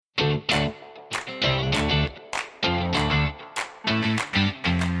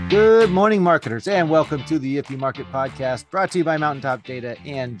Good morning, marketers, and welcome to the If You Market podcast, brought to you by Mountaintop Data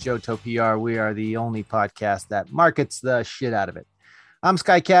and Johto PR. We are the only podcast that markets the shit out of it. I'm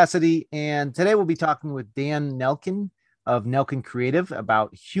Sky Cassidy, and today we'll be talking with Dan Nelkin of Nelkin Creative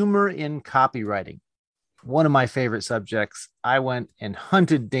about humor in copywriting. One of my favorite subjects. I went and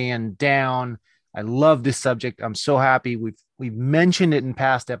hunted Dan down. I love this subject. I'm so happy. We've mentioned it in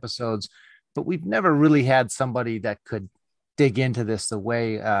past episodes, but we've never really had somebody that could dig into this the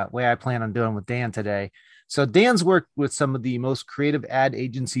way I plan on doing with Dan today. So Dan's worked with some of the most creative ad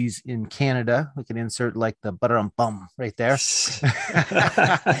agencies in Canada. We can insert like the bum right there.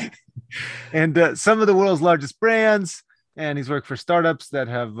 And some of the world's largest brands. And he's worked for startups that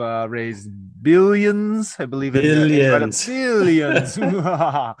have raised billions, I believe. Billions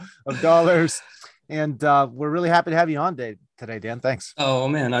of dollars. And we're really happy to have you on today, Dan. Thanks. Oh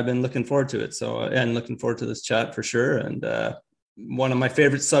man, I've been looking forward to it. And looking forward to this chat for sure. And one of my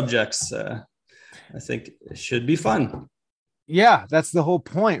favorite subjects. I think it should be fun. Yeah, that's the whole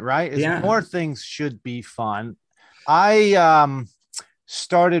point, right? More things should be fun. I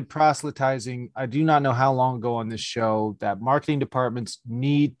started proselytizing, I do not know how long ago on this show, that marketing departments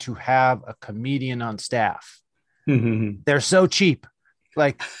need to have a comedian on staff. They're so cheap.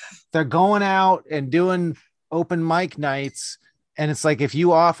 Like they're going out and doing open mic nights. And it's like, if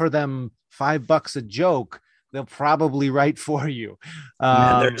you offer them $5 a joke, they'll probably write for you.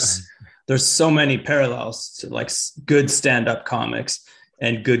 Man, there's so many parallels to like good stand-up comics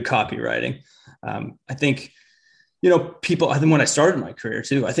and good copywriting. I think, people, I think when I started my career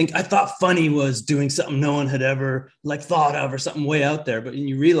too, I thought funny was doing something no one had ever like thought of or something way out there. But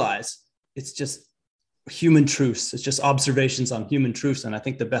you realize it's just human truths. It's just observations on human truths. And I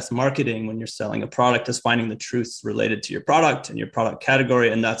think the best marketing when you're selling a product is finding the truths related to your product and your product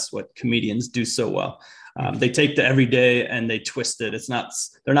category. And that's what comedians do so well. They take the everyday and they twist it.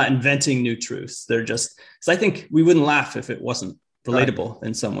 They're not inventing new truths. They're just, so I think we wouldn't laugh if it wasn't relatable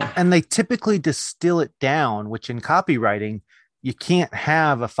in some way. And they typically distill it down, which in copywriting, you can't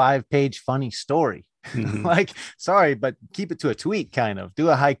have a 5-page funny story. Like, sorry, but keep it to a tweet, kind of do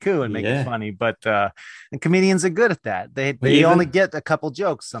a haiku and make it funny. But and comedians are good at that. They only get a couple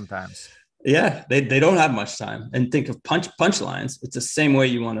jokes sometimes. Yeah, they don't have much time. And think of punchlines. It's the same way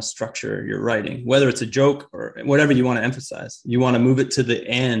you want to structure your writing, whether it's a joke or whatever you want to emphasize. You want to move it to the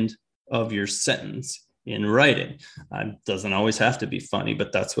end of your sentence in writing. Doesn't always have to be funny,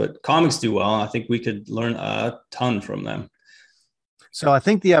 but that's what comics do well. I think we could learn a ton from them. So I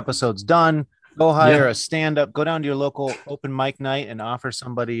think the episode's done. Go hire a stand-up, go down to your local open mic night and offer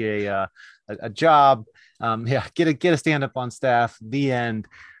somebody a job. Get a stand-up on staff. The end.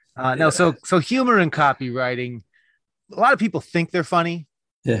 So humor in copywriting, a lot of people think they're funny,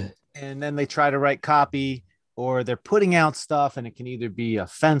 and then they try to write copy, or they're putting out stuff and it can either be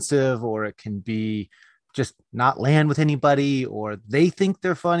offensive or it can be just not land with anybody, or they think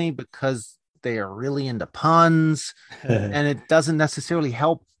they're funny because they are really into puns and it doesn't necessarily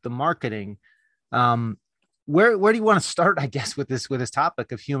help the marketing. Where do you want to start, I guess, with this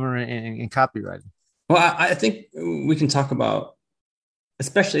topic of humor in copywriting? Well, I think we can talk about,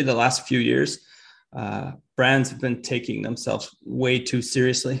 especially the last few years, brands have been taking themselves way too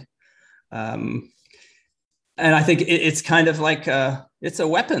seriously. And I think it's kind of like it's a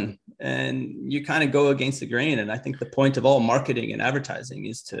weapon and you kind of go against the grain. And I think the point of all marketing and advertising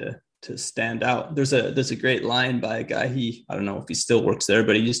is to stand out. There's a great line by a guy, I don't know if he still works there,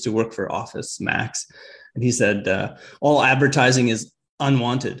 but he used to work for Office Max. And he said, all advertising is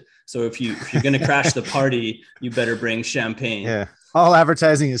unwanted. So if you're going to crash the party, you better bring champagne. Yeah. All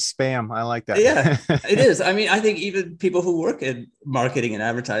advertising is spam. I like that. Yeah, it is. I mean, I think even people who work in marketing and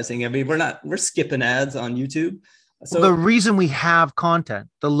advertising, I mean, we're skipping ads on YouTube. So the reason we have content,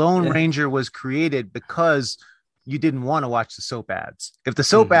 the Lone Ranger was created because you didn't want to watch the soap ads. If the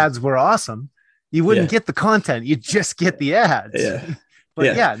soap ads were awesome, you wouldn't get the content. You just get the ads. Yeah.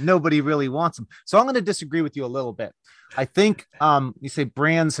 But nobody really wants them. So I'm going to disagree with you a little bit. I think you say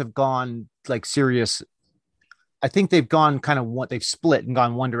brands have gone like serious. I think they've gone they've split and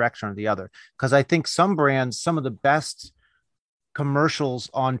gone one direction or the other. Because I think some brands, some of the best commercials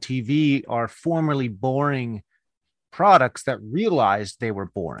on TV are formerly boring products that realized they were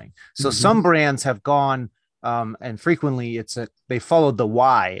boring. So some brands have gone and frequently they followed the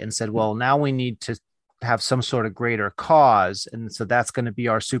why and said, well, now we need to have some sort of greater cause. And so that's going to be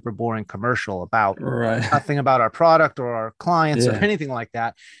our super boring commercial about nothing about our product or our clients or anything like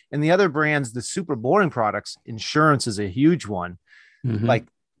that. And the other brands, the super boring products, insurance is a huge one. Like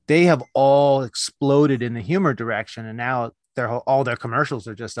they have all exploded in the humor direction. And now all their commercials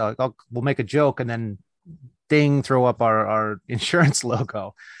are just like, oh, we'll make a joke and then ding, throw up our insurance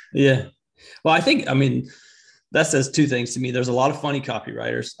logo. Yeah. Well, I mean, that says two things to me. There's a lot of funny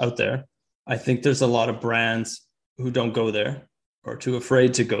copywriters out there. I think there's a lot of brands who don't go there or too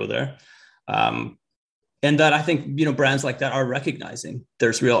afraid to go there. And that I think, brands like that are recognizing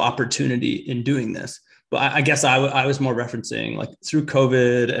there's real opportunity in doing this. But I guess I was more referencing like through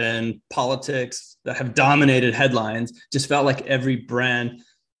COVID and politics that have dominated headlines, just felt like every brand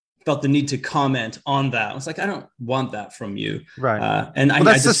felt the need to comment on that. I was like, I don't want that from you. Right. And well,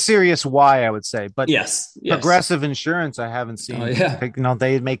 that's a serious why, I would say. But yes. Progressive Insurance, I haven't seen. Oh, yeah.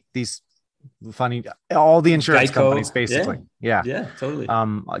 They make these funny, all the insurance Geico, companies basically. Yeah, totally.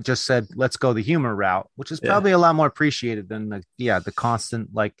 I just said, let's go the humor route, which is probably a lot more appreciated than the constant,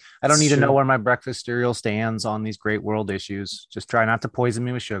 like, I don't need to know where my breakfast cereal stands on these great world issues. Just try not to poison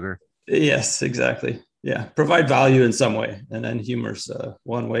me with sugar. Yes, exactly. Yeah. Provide value in some way. And then humor's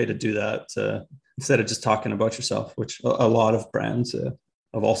one way to do that, instead of just talking about yourself, which a lot of brands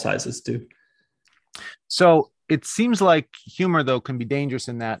of all sizes do. So it seems like humor, though, can be dangerous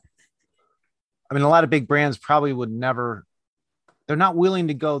in that, I mean, a lot of big brands probably would never, they're not willing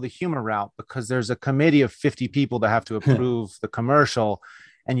to go the humor route because there's a committee of 50 people that have to approve the commercial,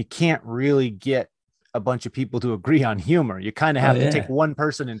 and you can't really get a bunch of people to agree on humor. You kind of have to take one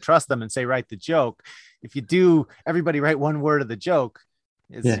person and trust them and say, write the joke. If you do, everybody write one word of the joke,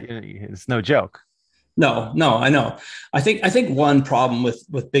 it's no joke. No, I know. I think one problem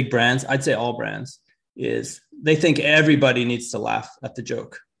with big brands, I'd say all brands, is they think everybody needs to laugh at the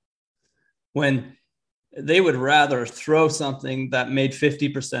joke, when they would rather throw something that made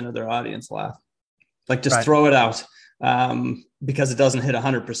 50% of their audience laugh. Like just throw it out because it doesn't hit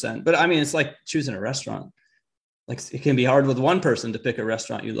 100%. But I mean, it's like choosing a restaurant. Like it can be hard with one person to pick a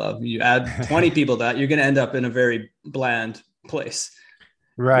restaurant you love. You add 20 people that you're going to end up in a very bland place.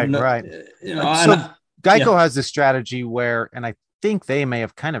 Right. So Geico has this strategy where, and I think they may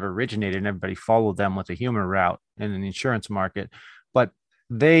have kind of originated and everybody followed them with the humor route in the insurance market, but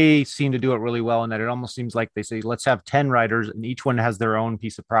they seem to do it really well in that it almost seems like they say, let's have 10 writers and each one has their own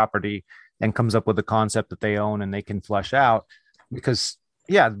piece of property and comes up with a concept that they own and they can flesh out, because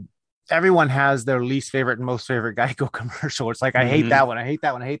everyone has their least favorite and most favorite Geico commercial. It's like, I hate that one. I hate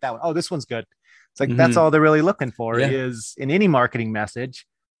that one. I hate that one. Oh, this one's good. It's like, that's all they're really looking for is in any marketing message.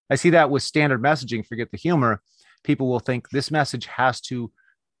 I see that with standard messaging, forget the humor. People will think this message has to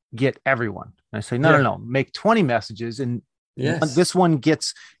get everyone. And I say, no, make 20 messages. And this one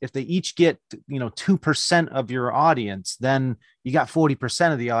gets, if they each get, 2% of your audience, then you got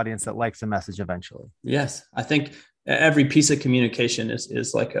 40% of the audience that likes the message eventually. Yes. I think every piece of communication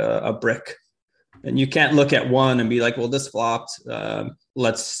is like a brick, and you can't look at one and be like, well, this flopped.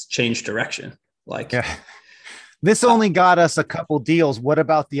 Let's change direction. Like, this only got us a couple deals. What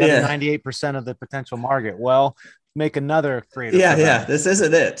about the other 98% of the potential market? Well, make another creative. Yeah. This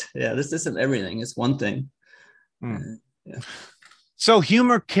isn't it. Yeah. This isn't everything. It's one thing. Yeah. So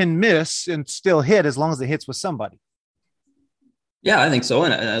humor can miss and still hit as long as it hits with somebody. Yeah, I think so.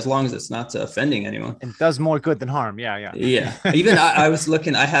 And as long as it's not offending anyone. It does more good than harm. Yeah. Even I was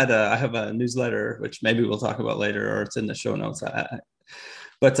looking, I have a newsletter, which maybe we'll talk about later, or it's in the show notes.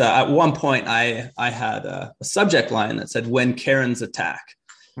 But at one point I had a subject line that said, when Karens attack.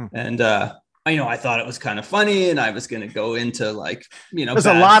 And, I thought it was kind of funny, and I was going to go into like, there's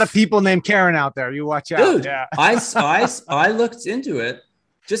a lot of people named Karen out there. You watch out. Dude, yeah. I looked into it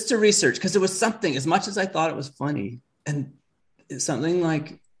just to research, because it was something, as much as I thought it was funny, and it's something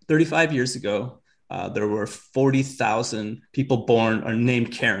like 35 years ago, there were 40,000 people born or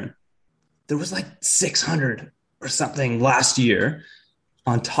named Karen. There was like 600 or something last year.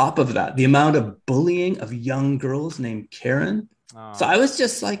 On top of that, the amount of bullying of young girls named Karen. Oh. So I was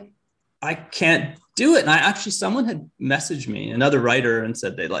just like, I can't do it. And someone had messaged me, another writer, and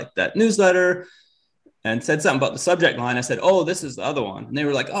said they liked that newsletter and said something about the subject line. I said, oh, this is the other one. And they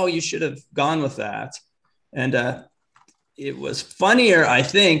were like, oh, you should have gone with that. And it was funnier, I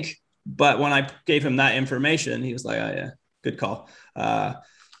think. But when I gave him that information, he was like, oh, yeah, good call.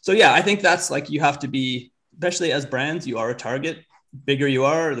 So, I think that's like, you have to be, especially as brands, you are a target. Bigger you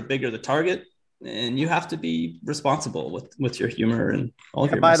are, the bigger the target. And you have to be responsible with your humor and all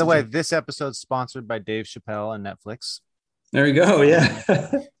your By the way, this episode's sponsored by Dave Chappelle and Netflix. There you go. Yeah.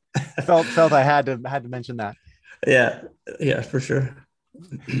 felt I had to mention that. Yeah, for sure.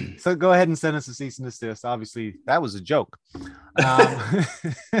 So go ahead and send us a cease and desist. Obviously, that was a joke.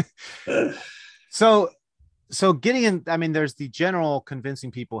 So getting in, I mean, there's the general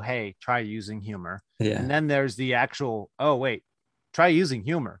convincing people, hey, try using humor. Yeah. And then there's the actual, oh, wait, try using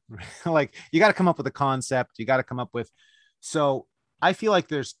humor. Like, you got to come up with a concept. You got to come up with. So I feel like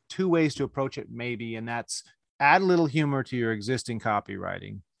there's two ways to approach it, maybe. And that's add a little humor to your existing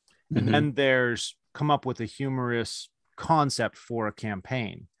copywriting, and then there's come up with a humorous concept for a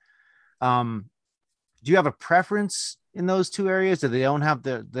campaign. Do you have a preference in those two areas? Do they don't have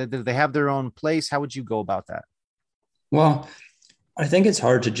do they have their own place? How would you go about that? Well, I think it's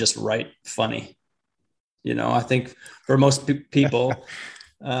hard to just write funny. I think for most people,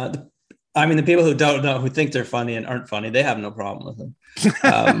 the people who don't know, who think they're funny and aren't funny, they have no problem with them.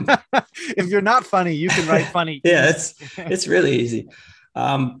 If you're not funny, you can write funny. Yeah, it's really easy.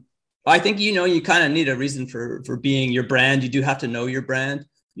 I think, you kind of need a reason for being your brand. You do have to know your brand.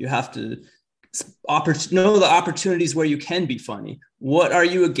 You have to know the opportunities where you can be funny. What are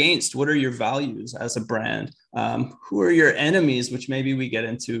you against? What are your values as a brand? Who are your enemies, which maybe we get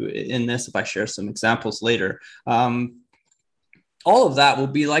into in this if I share some examples later. All of that will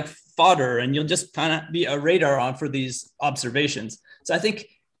be like fodder, and you'll just kind of be a radar on for these observations. So I think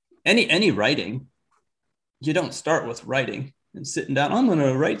any writing, you don't start with writing and sitting down, I'm going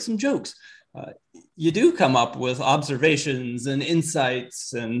to write some jokes. You do come up with observations and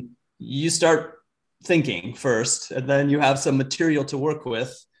insights, and you start thinking first, and then you have some material to work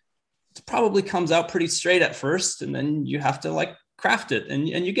with. It probably comes out pretty straight at first, and then you have to like craft it, and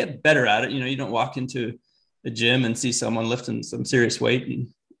you get better at it. You don't walk into the gym and see someone lifting some serious weight and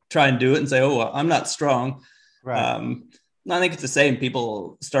try and do it and say, oh, well, I'm not strong. Right. I think it's the same.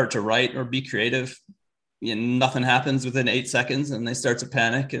 People start to write or be creative. Nothing happens within 8 seconds, and they start to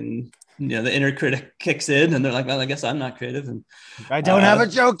panic, and the inner critic kicks in, and they're like, well, I guess I'm not creative, and I don't have a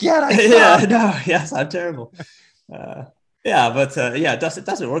joke yet. Yes, I'm terrible. But it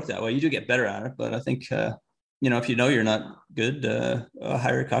doesn't work that way. You do get better at it, but I think if you're not good,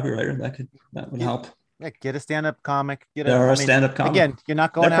 hire a copywriter. That would help. Yeah, get a stand-up comic. Stand-up comic. Again, you're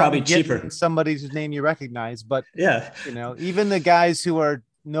not going out and cheaper. Getting somebody's name you recognize, but yeah, even the guys who are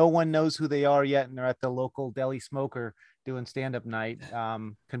no one knows who they are yet, and they're at the local deli smoker doing stand-up night,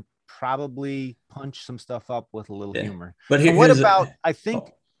 can probably punch some stuff up with a little humor. But what about? I think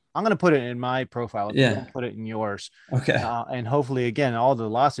I'm going to put it in my profile. Yeah, put it in yours. Okay. And hopefully, again, all the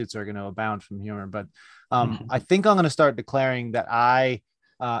lawsuits are going to abound from humor. But I think I'm going to start declaring that I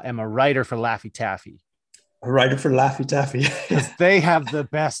am a writer for Laffy Taffy. A writer for Laffy Taffy. Because they have the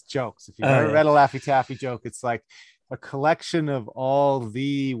best jokes. If you've ever read a Laffy Taffy joke, it's like a collection of all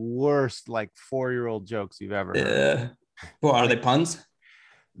the worst, like 4-year-old jokes you've ever heard. Well, are they puns?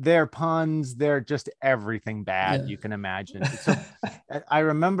 They're puns. They're just everything bad you can imagine. So, I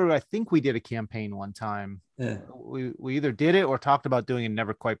remember, I think we did a campaign one time. Yeah. We either did it or talked about doing it and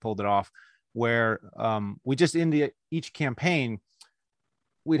never quite pulled it off, where we just each campaign,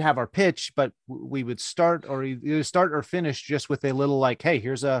 we'd have our pitch, but we would start or finish just with a little like, hey,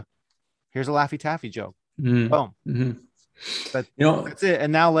 here's a Laffy Taffy joke. Boom. Mm-hmm. But that's it.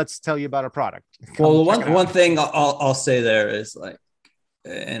 And now let's tell you about our product. Well, one thing I'll say there is like,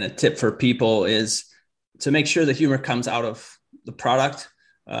 and a tip for people is to make sure the humor comes out of the product.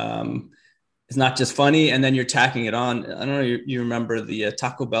 It's not just funny, and then you're tacking it on. I don't know. You remember the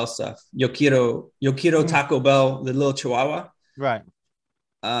Taco Bell stuff? Yo quiero Taco Bell, the little Chihuahua. Right.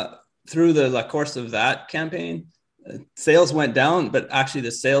 Through the course of that campaign, sales went down, but actually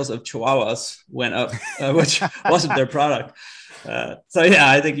the sales of Chihuahuas went up, which wasn't their product.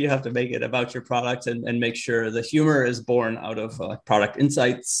 I think you have to make it about your product and make sure the humor is born out of product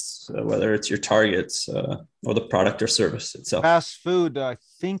insights, whether it's your targets or the product or service itself. Fast food, I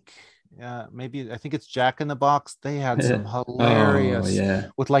think it's Jack in the Box. They had some hilarious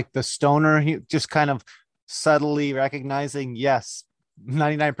with like the stoner. He just kind of subtly recognizing, yes,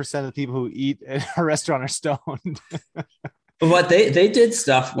 99% of the people who eat at a restaurant are stoned. But they did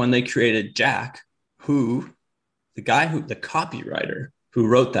stuff when they created Jack, the copywriter who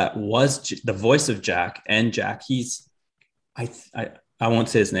wrote that was the voice of Jack. And Jack, I won't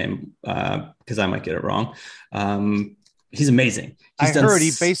say his name because I might get it wrong. He's amazing. I heard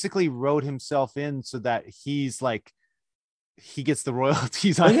he basically wrote himself in so that he's like, he gets the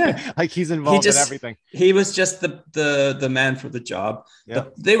royalties on like he's involved in everything. He was just the man for the job.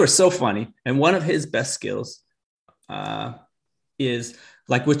 Yep. They were so funny. And one of his best skills is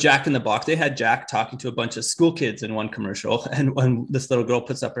like with Jack in the Box. They had Jack talking to a bunch of school kids in one commercial. And when this little girl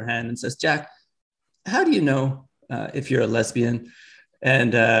puts up her hand and says, Jack, how do you know if you're a lesbian?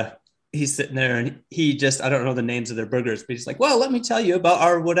 And he's sitting there and he just, I don't know the names of their burgers, but he's like, well, let me tell you about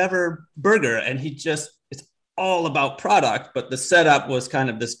our whatever burger. And it's all about product, but the setup was kind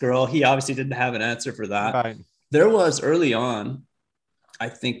of this girl. He obviously didn't have an answer for that. Right. There was early on, I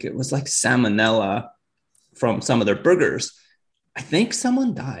think it was like salmonella from some of their burgers. I think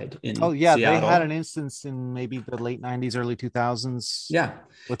someone died Oh in yeah, they had an Seattle. instance in maybe the late '90s, early 2000s Yeah.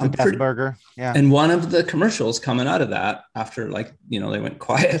 with the I'm Death pretty, Burger. Yeah. and one of the commercials coming out of that after like, they went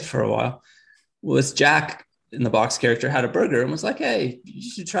quiet for a while was Jack in the Box character had a burger and was like, "Hey, you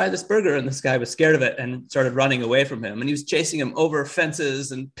should try this burger." And this guy was scared of it and started running away from him. And he was chasing him over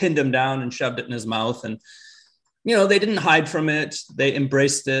fences and pinned him down and shoved it in his mouth. And, they didn't hide from it. They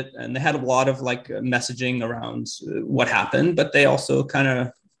embraced it. And they had a lot of like messaging around what happened, but they also kind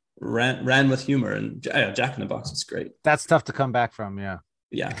of ran with humor. And Jack in the Box is great. That's tough to come back from. Yeah.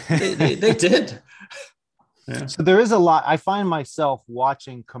 Yeah, they did. Yeah. So there is a lot. I find myself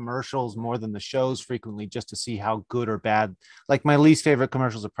watching commercials more than the shows frequently just to see how good or bad. Like my least favorite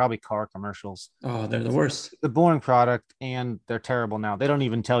commercials are probably car commercials. Oh, they're the worst. The boring product, and they're terrible now. They don't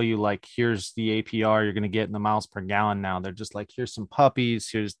even tell you like, here's the APR you're going to get in the miles per gallon now. They're just like, here's some puppies,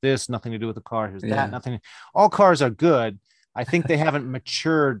 here's this, nothing to do with the car, here's that, nothing. All cars are good. I think they haven't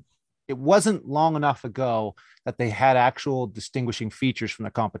matured. It wasn't long enough ago that they had actual distinguishing features from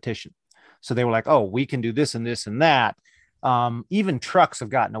the competition. So they were like, oh, we can do this and this and that. Even trucks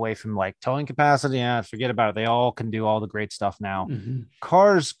have gotten away from like towing capacity. Yeah, forget about it. They all can do all the great stuff now. Mm-hmm.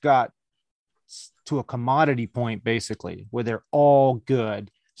 Cars got to a commodity point, basically, where they're all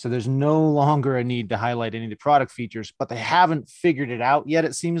good. So there's no longer a need to highlight any of the product features, but they haven't figured it out yet,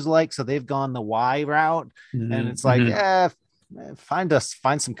 it seems like. So they've gone the why route. Mm-hmm. And it's like, find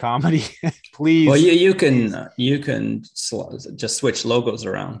some comedy, please. Well, you can just switch logos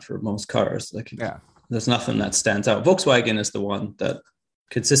around for most cars. Like, there's nothing that stands out. Volkswagen is the one that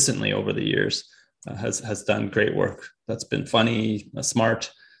consistently over the years has done great work. That's been funny,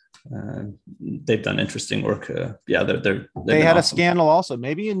 smart. They've done interesting work. They had awesome. A scandal also.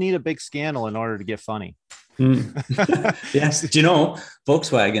 Maybe you need a big scandal in order to get funny. Yes. Do you know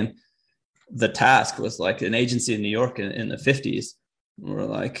Volkswagen? The task was like an agency in New York in the 50s. We're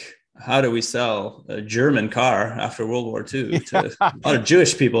like, how do we sell a German car after World War II to a lot of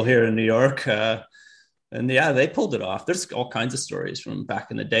Jewish people here in New York? And they pulled it off. There's all kinds of stories from back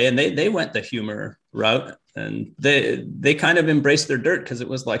in the day, and they went the humor route, and they kind of embraced their dirt because it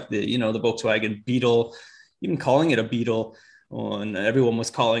was like the Volkswagen Beetle, even calling it a Beetle, and everyone was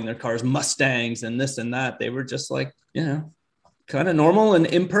calling their cars Mustangs and this and that. They were just like, kind of normal and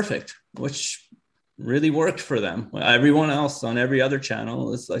imperfect, which really worked for them. Everyone else on every other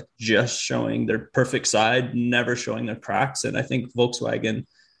channel is like just showing their perfect side, never showing their cracks. And I think Volkswagen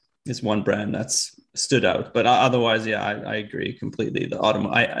is one brand that's stood out. But otherwise, I agree completely.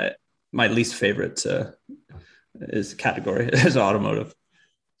 The my least favorite is category is automotive.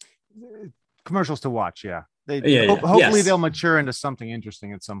 Commercials to watch, hopefully they'll mature into something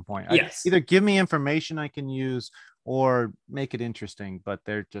interesting at some point. Yes. Either give me information I can use or make it interesting, but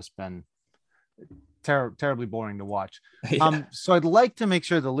they're just been terribly boring to watch. So I'd like to make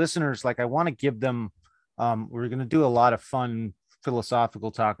sure the listeners, I want to give them, we're going to do a lot of fun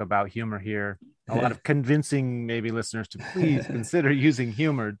philosophical talk about humor here, a lot of convincing maybe listeners to please consider using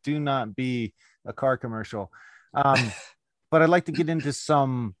humor. Do not be a car commercial. But I'd like to get into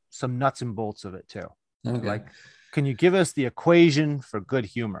some nuts and bolts of it too. Okay. Can you give us the equation for good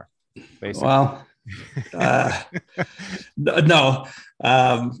humor? Basically. Well, no,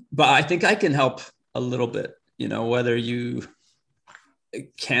 but I think I can help a little bit, whether you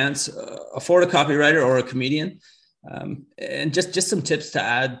can't afford a copywriter or a comedian, and just some tips to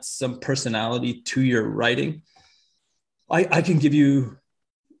add some personality to your writing. I can give you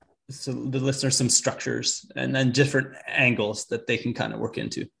the listeners some structures and then different angles that they can kind of work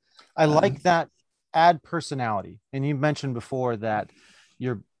into. I like that. Add personality. And you mentioned before that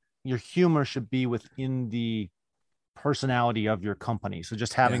your humor should be within the personality of your company. So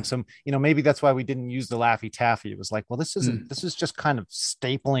just having some, maybe that's why we didn't use the Laffy Taffy. It was like, well, this is just kind of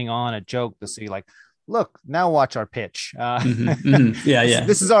stapling on a joke to see like, look, now watch our pitch.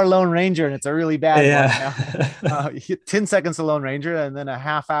 This is our Lone Ranger and it's a really bad one. 10 seconds of Lone Ranger and then a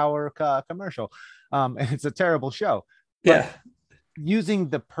half-hour commercial. And it's a terrible show. But using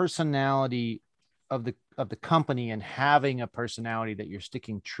the personality of the company and having a personality that you're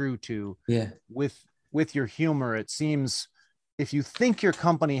sticking true to with your humor, it seems if you think your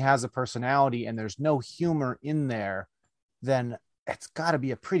company has a personality and there's no humor in there, then it's got to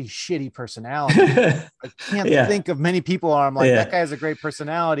be a pretty shitty personality. I can't think of many people I'm like, that guy has a great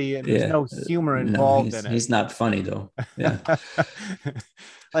personality and there's no humor involved in it. He's not funny though. Yeah.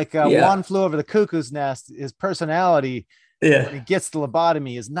 One Flew Over the Cuckoo's Nest, his personality when he gets the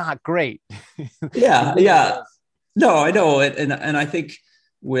lobotomy is not great. No, I know it. And I think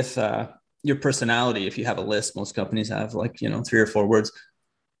with your personality, if you have a list, most companies have 3 or 4 words.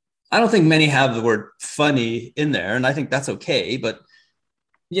 I don't think many have the word funny in there, and I think that's okay. But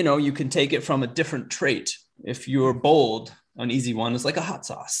you can take it from a different trait. If you're bold, an easy one is like a hot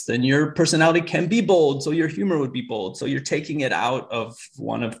sauce. Then your personality can be bold, so your humor would be bold. So you're taking it out of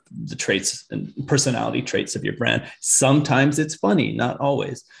one of the traits and personality traits of your brand. Sometimes it's funny, not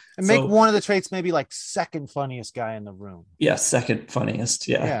always. And make one of the traits maybe like second funniest guy in the room. Yeah, second funniest.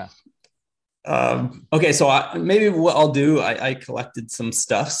 Yeah. Okay, so maybe what I'll do, I collected some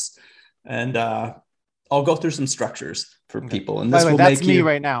stuffs, and I'll go through some structures for people. And this will that's make me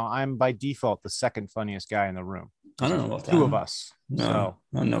right now. I'm by default the second funniest guy in the room. I don't know about that. Two of us. No, so.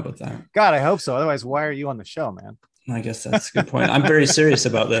 I don't know about that. God, I hope so. Otherwise, why are you on the show, man? I guess that's a good point. I'm very serious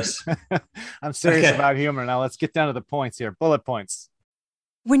about this. I'm serious about humor. Now let's get down to the points here. Bullet points.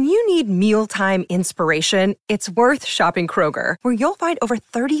 When you need mealtime inspiration, it's worth shopping Kroger, where you'll find over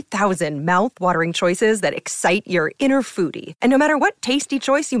 30,000 mouth-watering choices that excite your inner foodie. And no matter what tasty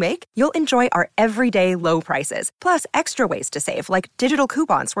choice you make, you'll enjoy our everyday low prices, plus extra ways to save, like digital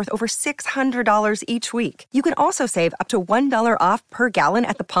coupons worth over $600 each week. You can also save up to $1 off per gallon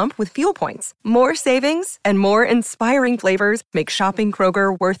at the pump with fuel points. More savings and more inspiring flavors make shopping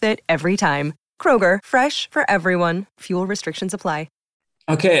Kroger worth it every time. Kroger, fresh for everyone. Fuel restrictions apply.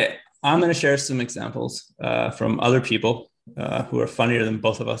 Okay, I'm going to share some examples from other people who are funnier than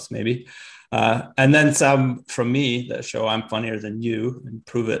both of us, maybe. And then some from me that show I'm funnier than you and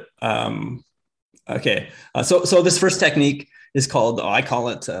prove it. Okay, so this first technique is called, I call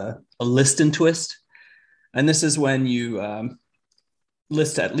it a list and twist. And this is when you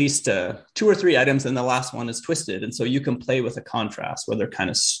list at least 2 or 3 items and the last one is twisted. And so you can play with a contrast where they're kind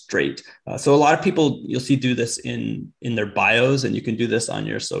of straight. So a lot of people you'll see do this in their bios, and you can do this on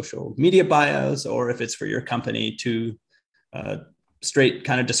your social media bios, or if it's for your company, to straight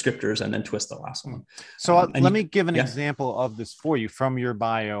kind of descriptors and then twist the last one. So let me give an example of this for you from your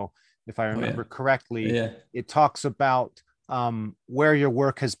bio. If I remember correctly, it talks about where your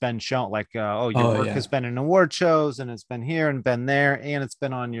work has been shown, like your work has been in award shows, and it's been here and been there, and it's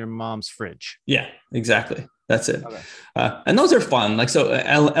been on your mom's fridge. Yeah, exactly. That's it. Okay. And those are fun. Like, so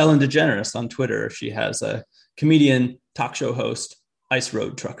Ellen DeGeneres on Twitter, she has a comedian, talk show host, ice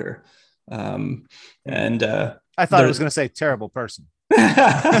road trucker. And I thought I was going to say terrible person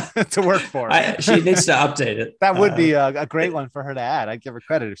to work for. She needs to update it. That would be a great one for her to add. I'd give her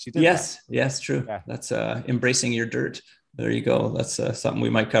credit if she did. Yes, true. Yeah. That's embracing your dirt. There you go. That's something we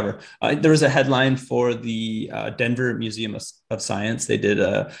might cover. There was a headline for the Denver Museum of Science. They did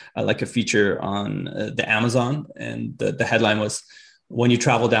a feature on the Amazon, and the headline was, "When you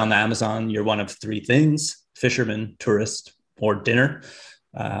travel down the Amazon, you're one of 3 things: fisherman, tourist, or dinner."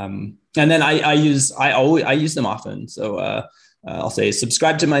 And then I use them often. So I'll say,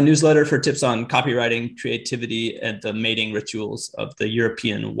 subscribe to my newsletter for tips on copywriting, creativity, and the mating rituals of the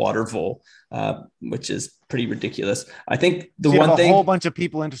European water vole, which is pretty ridiculous. I think you have a whole bunch of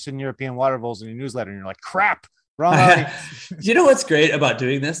people interested in European water voles in your newsletter, and you're like, crap, wrong audience. You know what's great about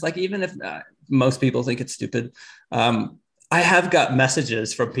doing this? Like, even if most people think it's stupid, I have got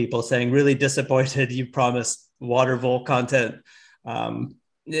messages from people saying, really disappointed you promised water vole content.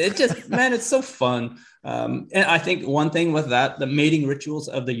 It just, man, it's so fun. And I think one thing with that, the mating rituals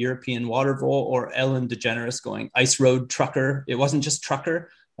of the European water vole, or Ellen DeGeneres going ice road trucker. It wasn't just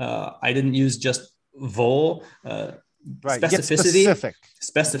trucker. I didn't use just vole. Right. Specificity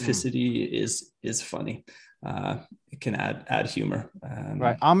is funny. It can add humor.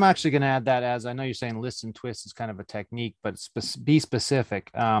 Right. I'm actually going to add that, as I know you're saying list and twist is kind of a technique, but be specific.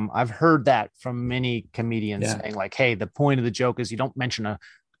 I've heard that from many comedians saying, like, hey, the point of the joke is you don't mention a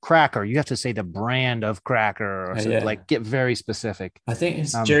cracker. You have to say the brand of cracker, or something. Like, get very specific. I think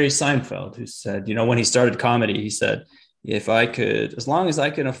it's Jerry Seinfeld who said, when he started comedy, he said, if I could, as long as I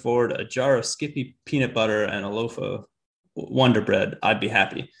can afford a jar of Skippy peanut butter and a loaf of Wonder Bread, I'd be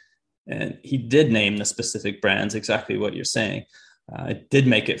happy. And he did name the specific brands, exactly what you're saying. It did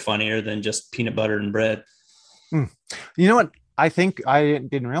make it funnier than just peanut butter and bread. You know what? I think I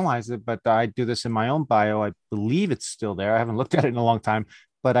didn't realize it, but I do this in my own bio. I believe it's still there. I haven't looked at it in a long time,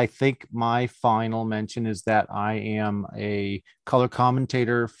 but I think my final mention is that I am a color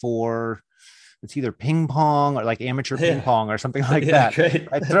commentator for, it's either ping pong or like amateur ping pong or something like that. Great.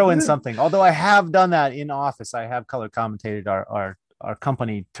 I throw in something, although I have done that in office. I have color commentated our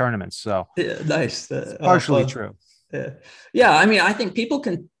company tournaments. So nice. Partially true. Yeah. I mean, I think people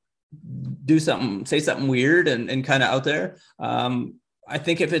can do something, say something weird and kind of out there. I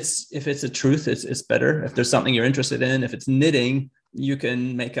think if it's a truth, it's better. If there's something you're interested in, if it's knitting, you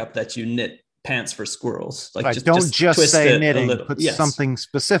can make up that you knit pants for squirrels. Like, right. Don't just say knitting, put something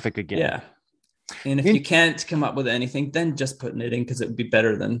specific again. Yeah. And if you can't come up with anything, then just put knitting, because it would be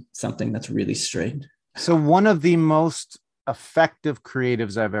better than something that's really straight. So one of the most effective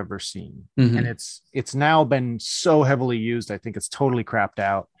creatives I've ever seen, and it's now been so heavily used, I think it's totally crapped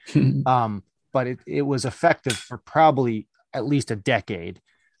out. But it was effective for probably at least a decade.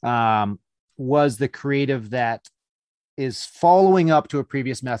 Was the creative that is following up to a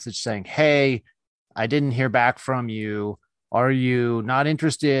previous message saying, hey, I didn't hear back from you. Are you not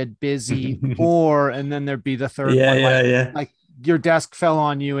interested, busy? And then there'd be the third one, like your desk fell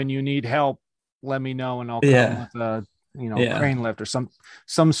on you and you need help. Let me know and I'll come with a crane lift or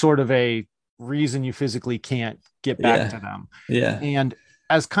some sort of a reason you physically can't get back to them. Yeah. And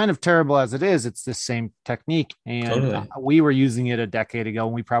as kind of terrible as it is, it's the same technique. And we were using it a decade ago,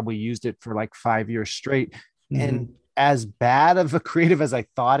 and we probably used it for like 5 years straight. And as bad of a creative as I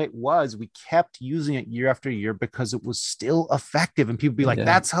thought it was, we kept using it year after year because it was still effective. And people be like,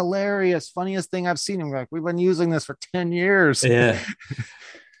 that's hilarious. Funniest thing I've seen. And we're like, we've been using this for 10 years. Yeah.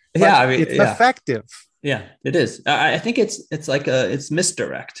 I mean, it's effective. Yeah, it is. I think it's like it's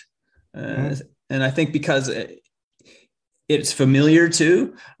misdirect. And I think because it's familiar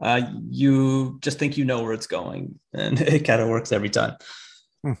too, you just think you know where it's going, and it kind of works every time.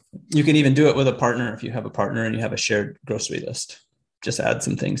 You can even do it with a partner. If you have a partner and you have a shared grocery list, just add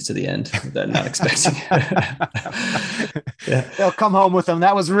some things to the end that they're not expecting. They'll come home with them.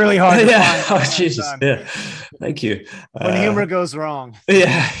 That was really hard to find. Oh, Jesus. Yeah. Thank you. When humor goes wrong.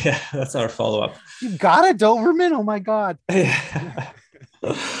 Yeah. That's our follow-up. You got it, Doberman. Oh my God.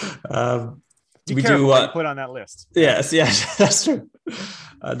 We do put on that list. Yes, that's true.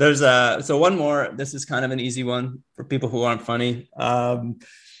 There's so one more. This is kind of an easy one for people who aren't funny.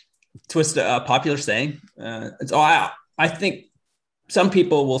 Twist a popular saying. I think some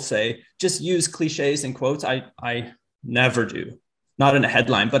people will say just use cliches and quotes. I never do, not in a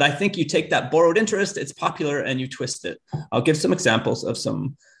headline, but I think you take that borrowed interest, it's popular, and you twist it. I'll give some examples of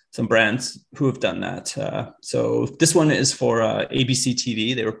some brands who have done that. So this one is for ABC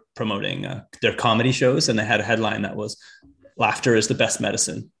TV. They were promoting their comedy shows, and they had a headline that was, "Laughter is the best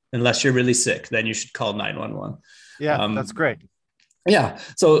medicine. Unless you're really sick, then you should call 911." Yeah, that's great. Yeah.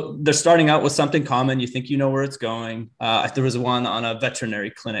 So they're starting out with something common. You think you know where it's going. There was one on a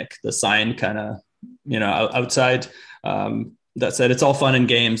veterinary clinic, the sign kind of, outside that said, "It's all fun and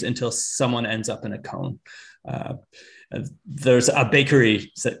games until someone ends up in a cone." There's a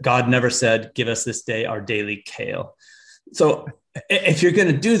bakery that God never said, "Give us this day our daily kale." So if you're going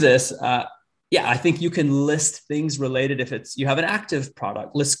to do this, I think you can list things related. If you have an active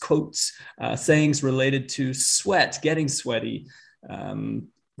product, list quotes, sayings related to sweat, getting sweaty.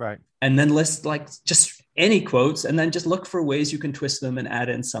 Right. And then list like just any quotes, and then just look for ways you can twist them and add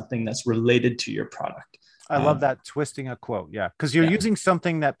in something that's related to your product. I love that, twisting a quote. Yeah. Because you're using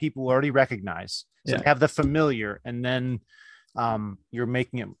something that people already recognize. So you have the familiar, and then you're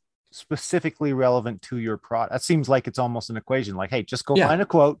making it specifically relevant to your product. That seems like it's almost an equation. Like, hey, just go find a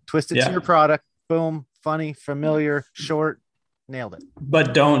quote, twist it to your product. Boom. Funny, familiar, short. Nailed it.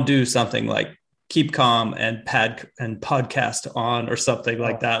 But don't do something like keep calm and podcast on or something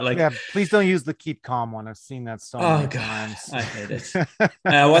like that. Like, please don't use the keep calm one. I've seen that so many times. I hate it.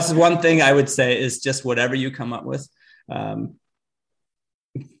 What's one thing I would say is just whatever you come up with,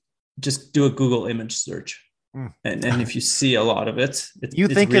 just do a Google image search. And if you see a lot of it, you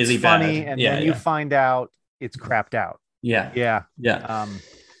think it's really funny, bad. and then you find out it's crapped out. Yeah. The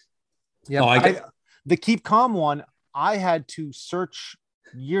keep calm one, I had to search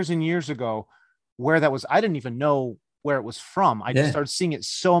years and years ago where that was. I didn't even know where it was from. I just started seeing it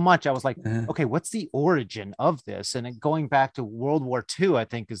so much. I was like, okay, what's the origin of this? And going back to World War II, I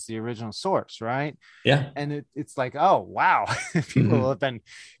think, is the original source, right? Yeah. And it's like, oh, wow. People have been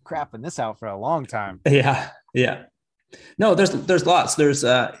crapping this out for a long time. Yeah. No, there's lots. There's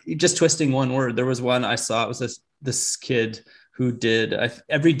just twisting one word. There was one I saw. It was this kid who did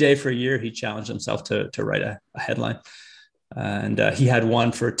every day for a year. He challenged himself to write a headline. And he had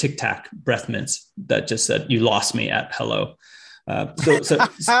one for Tic Tac breath mints that just said, "You lost me at hello." So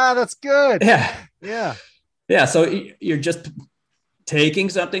that's good. Yeah. So you're just taking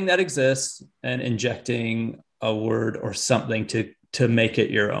something that exists and injecting a word or something to make it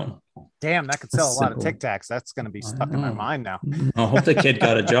your own. Damn, that could sell a lot of Tic Tacs. That's going to be stuck in my mind now. I hope the kid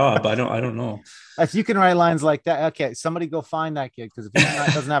got a job. I don't know. If you can write lines like that, okay, somebody go find that kid, because if he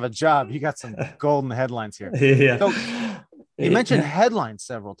doesn't have a job, you got some golden headlines here. Yeah. So, you mentioned headlines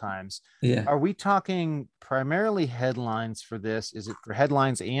several times. Yeah. Are we talking primarily headlines for this? Is it for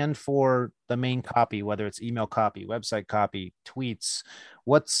headlines and for the main copy, whether it's email copy, website copy, tweets?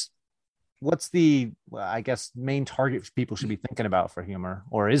 What's the, I guess, main target people should be thinking about for humor,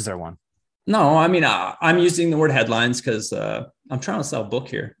 or is there one? No, I mean, I'm using the word headlines because I'm trying to sell a book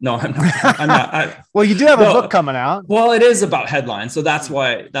here. No, I'm not. I'm not. Well, you do have a book coming out. Well, it is about headlines, so that's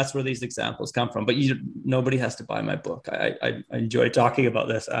where these examples come from. But nobody has to buy my book. I enjoy talking about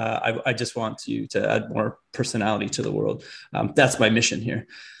this. I just want you to add more personality to the world. That's my mission here.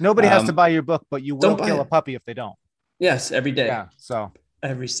 Nobody has to buy your book, but you will kill a puppy if they don't. Yes, every day. Yeah, so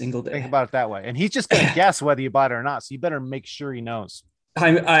every single day. Think about it that way. And he's just going to guess whether you bought it or not. So you better make sure he knows.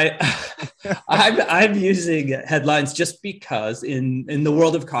 I'm using headlines just because in the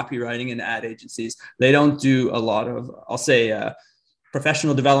world of copywriting and ad agencies, they don't do a lot of, I'll say,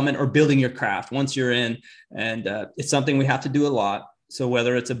 professional development or building your craft once you're in. And it's something we have to do a lot. So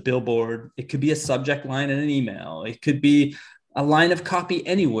whether it's a billboard, it could be a subject line in an email, it could be a line of copy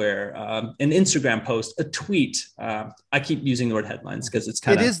anywhere, an Instagram post, a tweet. I keep using the word headlines because it's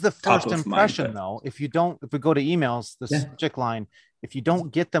kind of, it is the first impression though. If we go to emails, the subject line, if you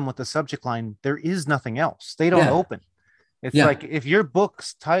don't get them with the subject line, there is nothing else. They don't open. It's like if your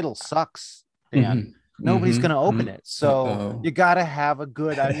book's title sucks, Dan, nobody's going to open it. So you got to have a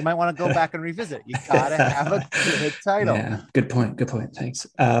good, you might want to go back and revisit. You got to have a good title. Yeah, good point. Thanks.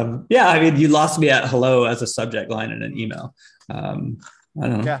 I mean, you lost me at hello as a subject line in an email. I don't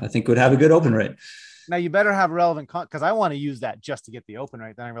know. Yeah. I think would have a good open rate. Now you better have relevant because I want to use that just to get the open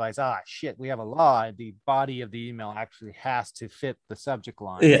rate. Then I realize, shit, we have a law. The body of the email actually has to fit the subject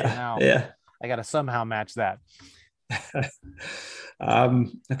line. Yeah. So I got to somehow match that.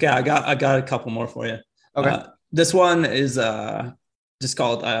 Okay. I got a couple more for you. Okay. This one is just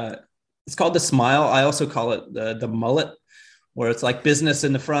called, it's called the smile. I also call it the mullet, where it's like business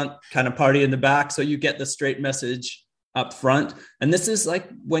in the front, kind of party in the back. So you get the straight message up front. And this is like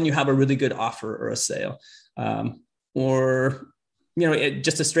when you have a really good offer or a sale, or,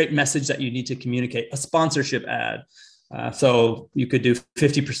 just a straight message that you need to communicate, a sponsorship ad. So you could do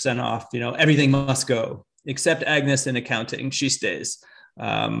 50% off, everything must go except Agnes in accounting. She stays.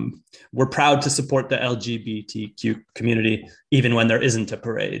 We're proud to support the LGBTQ community, even when there isn't a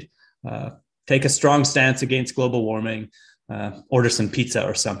parade. Take a strong stance against global warming, order some pizza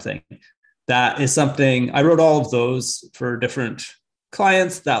or something. That is something I wrote all of those for different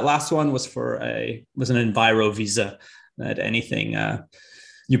clients. That last one was an Enviro visa, that anything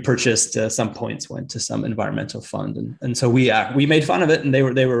you purchased some points went to some environmental fund. And so we made fun of it, and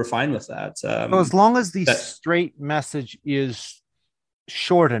they were fine with that. So as long as the straight message is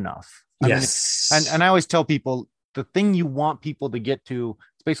short enough. Yes. And I always tell people the thing you want people to get to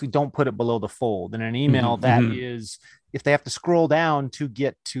is basically don't put it below the fold. In an email that is, if they have to scroll down to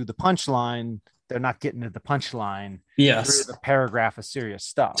get to the punchline, they're not getting to the punchline. Yes. Through the paragraph of serious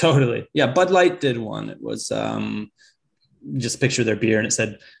stuff. Totally. Yeah. Bud Light did one. It was just picture their beer and it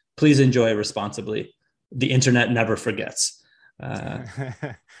said, please enjoy responsibly. The internet never forgets.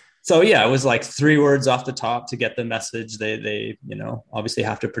 So yeah, it was like 3 words off the top to get the message. They obviously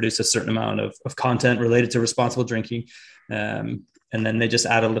have to produce a certain amount of content related to responsible drinking. And then they just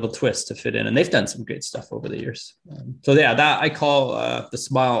add a little twist to fit in, and they've done some great stuff over the years. So yeah, that I call the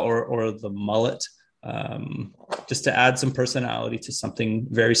smile or the mullet, just to add some personality to something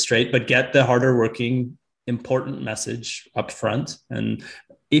very straight, but get the harder working, important message up front. And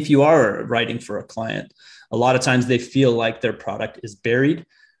if you are writing for a client, a lot of times they feel like their product is buried.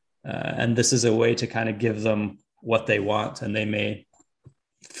 And this is a way to kind of give them what they want, and they may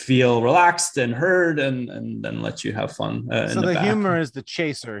feel relaxed and heard and then let you have fun. So the humor is the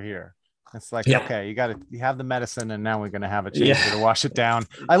chaser here. It's like, okay, you have the medicine, and now we're going to have a chaser to wash it down.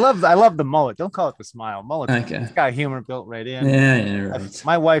 I love the mullet. Don't call it the smile. Mullet. Okay. It's got humor built right in. Yeah, right.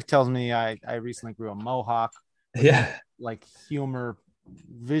 My wife tells me I recently grew a mohawk. Yeah. Like humor,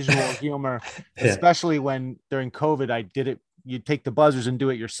 visual humor, especially when during COVID I did it. You take the buzzers and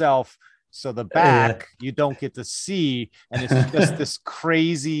do it yourself. So the back you don't get to see, and it's just this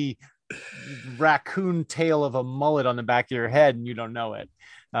crazy raccoon tail of a mullet on the back of your head, and you don't know it.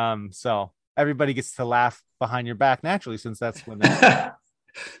 So everybody gets to laugh behind your back naturally, since that's when.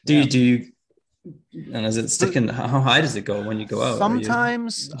 Do you? And is it sticking? How high does it go when you go out?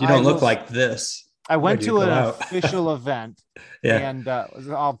 Sometimes you don't look like this. I went to an official event, and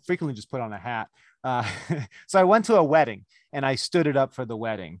I'll frequently just put on a hat. So I went to a wedding, and I stood it up for the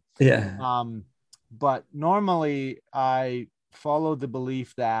wedding. Yeah. But normally I follow the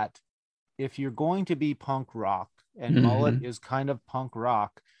belief that if you're going to be punk rock, and mullet is kind of punk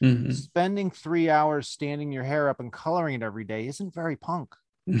rock, spending 3 hours standing your hair up and coloring it every day isn't very punk.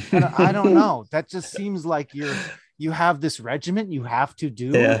 I don't know. That just seems like you have this regiment you have to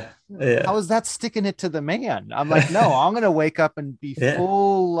do. Yeah. How is that sticking it to the man? I'm like, no, I'm gonna wake up and be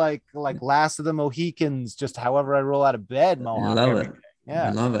full like Last of the Mohicans, just however I roll out of bed. Mohawk. I love it. Yeah,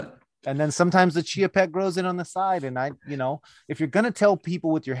 I love it. And then sometimes the chia pet grows in on the side. And if you're going to tell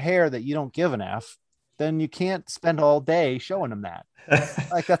people with your hair that you don't give an F, then you can't spend all day showing them that.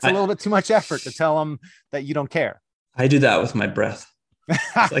 Like that's a little bit too much effort to tell them that you don't care. I do that with my breath.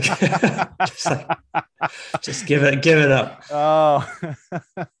 Like, just give it up. Oh,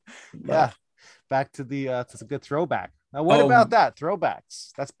 yeah. Back to that's a good throwback. Now, what about that?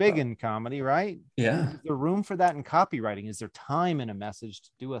 Throwbacks. That's big in comedy, right? Yeah. Is there room for that in copywriting? Is there time in a message to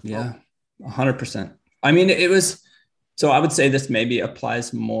do a throwback? Yeah, 100%. I mean, so I would say this maybe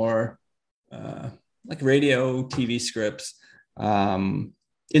applies more like radio, TV scripts,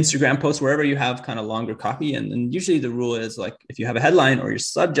 Instagram posts, wherever you have kind of longer copy. And usually the rule is like, if you have a headline or your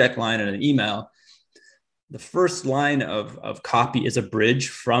subject line in an email, the first line of copy is a bridge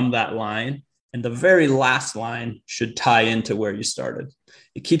from that line. And the very last line should tie into where you started.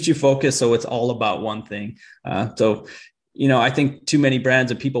 It keeps you focused. So it's all about one thing. I think too many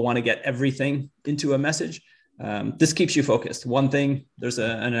brands and people want to get everything into a message. This keeps you focused. One thing, there's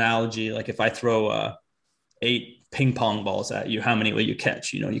an analogy, like if I throw 8 ping pong balls at you, how many will you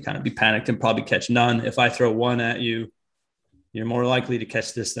catch? You kind of be panicked and probably catch none. If I throw one at you, you're more likely to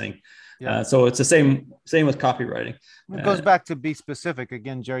catch this thing. Yeah. So it's the same with copywriting. It goes back to be specific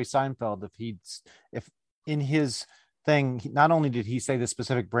again. Jerry Seinfeld, if in his thing, not only did he say the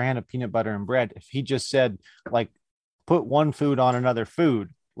specific brand of peanut butter and bread, if he just said like, put one food on another food,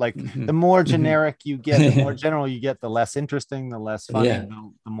 like the more generic you get, the more general you get, the less interesting, the less funny,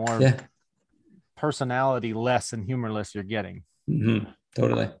 the more personality less and humorless you're getting.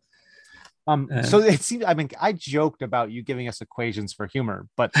 Totally. So it seems, I joked about you giving us equations for humor,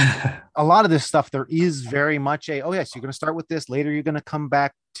 but a lot of this stuff, there is very much oh yes, you're going to start with this, later you're going to come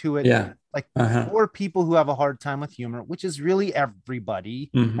back to it. Yeah. Like for people who have a hard time with humor, which is really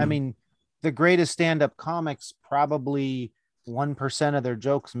everybody. The greatest stand-up comics, probably 1% of their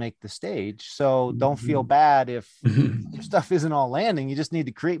jokes make the stage. So don't feel bad if your stuff isn't all landing. You just need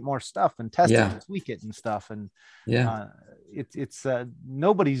to create more stuff and test it and tweak it and stuff. And it's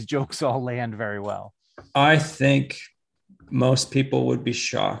nobody's jokes all land very well. I think most people would be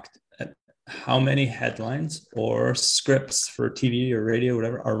shocked at how many headlines or scripts for TV or radio,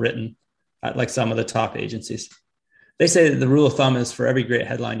 whatever, are written at like some of the top agencies. They say that the rule of thumb is for every great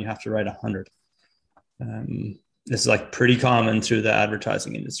headline, you have to write 100. This is like pretty common through the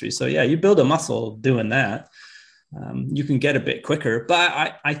advertising industry. So yeah, you build a muscle doing that. You can get a bit quicker,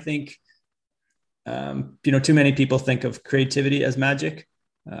 but I think, too many people think of creativity as magic.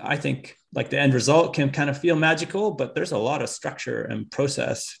 I think like the end result can kind of feel magical, but there's a lot of structure and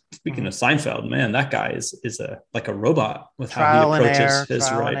process. Speaking of Seinfeld, man, that guy is like a robot with how he approaches his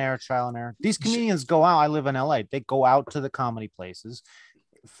trial and error. These comedians go out. I live in LA. They go out to the comedy places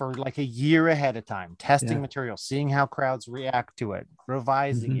for like a year ahead of time, testing material, seeing how crowds react to it,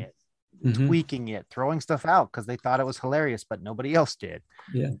 revising it, tweaking it, throwing stuff out because they thought it was hilarious, but nobody else did.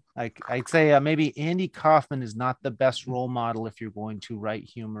 Yeah. Like I'd say maybe Andy Kaufman is not the best role model if you're going to write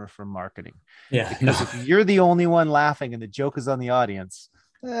humor for marketing. Yeah. Because if you're the only one laughing and the joke is on the audience.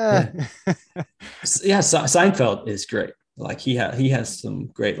 Seinfeld is great. Like he has some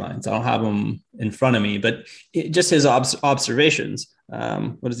great lines. I don't have them in front of me, but just his observations.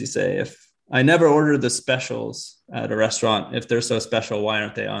 What does he say? If I never order the specials at a restaurant, if they're so special, why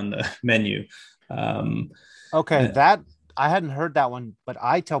aren't they on the menu? That I hadn't heard that one, but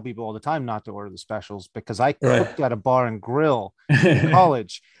I tell people all the time not to order the specials because I cooked at a bar and grill in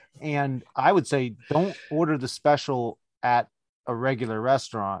college, and I would say don't order the special at a regular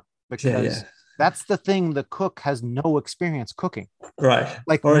restaurant because that's the thing. The cook has no experience cooking. Right.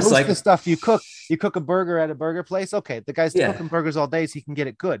 Like or most of the stuff you cook a burger at a burger place. Okay. The guy's cooking burgers all day so he can get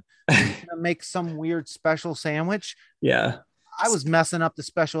it good. He's gonna make some weird special sandwich. Yeah. I was messing up the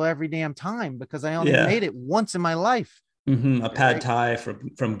special every damn time because I only made it once in my life. A pad thai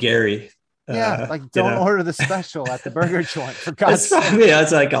from Gary. Don't order the special at the burger joint for God's sake.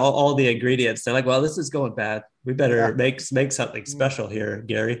 It's like all the ingredients. They're like, well, this is going bad. We better make something special here,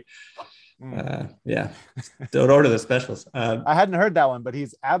 Gary. Don't order the specials. I hadn't heard that one, but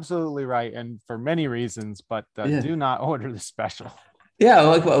he's absolutely right, and for many reasons. But do not order the special. Yeah,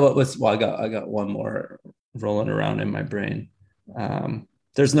 like I got one more rolling around in my brain.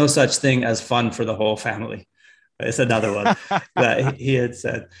 There's no such thing as fun for the whole family. It's another one that he had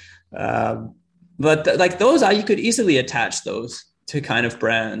said. But like those, you could easily attach those to kind of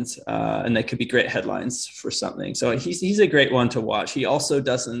brands, and they could be great headlines for something. So he's a great one to watch. He also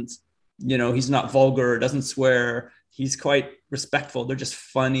doesn't. He's not vulgar, doesn't swear. He's quite respectful. They're just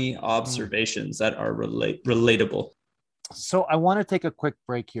funny observations that are relatable. So I want to take a quick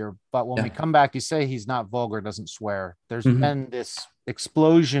break here, but when we come back, you say he's not vulgar, doesn't swear. There's been this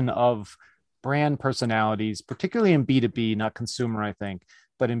explosion of brand personalities, particularly in B2B, not consumer, I think,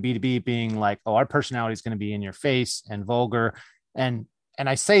 but in B2B being like, oh, our personality is going to be in your face and vulgar. And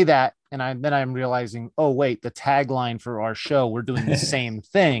I say that, and then I'm realizing, oh, wait, the tagline for our show, we're doing the same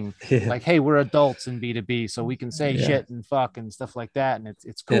thing. Like, hey, we're adults in B2B, so we can say shit and fuck and stuff like that. And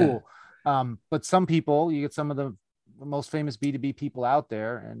it's cool. But some people, you get some of the most famous B2B people out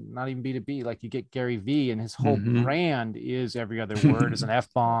there, and not even B2B, like you get Gary Vee, and his whole brand is every other word is an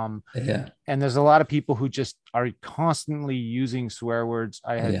F-bomb. And there's a lot of people who just are constantly using swear words.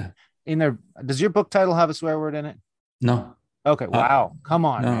 In there, does your book title have a swear word in it? No. Okay. Wow. Come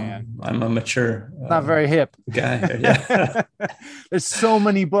on, no, man. I'm a mature, not very hip guy. Yeah. There's so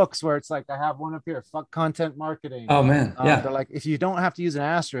many books where it's like, I have one up here, fuck content marketing. Oh man. They're like, if you don't have to use an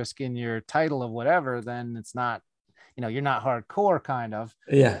asterisk in your title of whatever, then it's not, you're not hardcore kind of.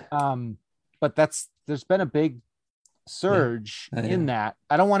 Yeah. But there's been a big surge in that.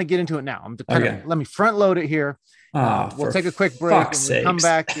 I don't want to get into it now. Let me front load it here. We'll take a quick break and we'll come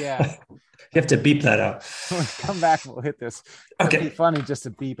back. Yeah. You have to beep that out. When we come back, we'll hit this. Okay. It'd be funny just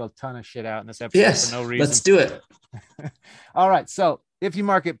to beep a ton of shit out in this episode for no reason. Let's do it. All right. So If You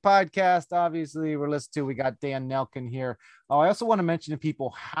Market podcast, obviously we're listening to, we got Dan Nelken here. I also want to mention to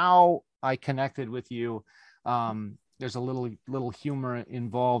people how I connected with you. There's a little humor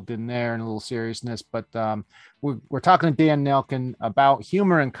involved in there and a little seriousness, but we're talking to Dan Nelken about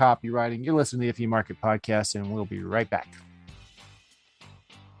humor and copywriting. You're listening to the If You Market podcast, and we'll be right back.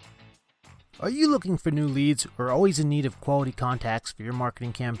 Are you looking for new leads or always in need of quality contacts for your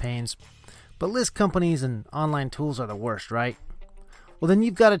marketing campaigns? But list companies and online tools are the worst, right? Well, then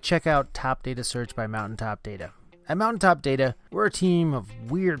you've got to check out Top Data Search by Mountaintop Data. At Mountaintop Data, we're a team of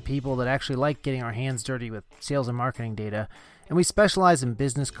weird people that actually like getting our hands dirty with sales and marketing data, and we specialize in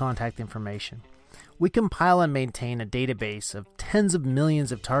business contact information. We compile and maintain a database of tens of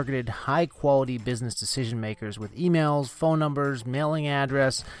millions of targeted, high-quality business decision makers with emails, phone numbers, mailing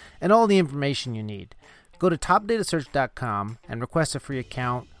address, and all the information you need. Go to topdatasearch.com and request a free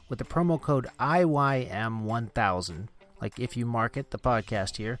account with the promo code IYM1000, like If You Market, the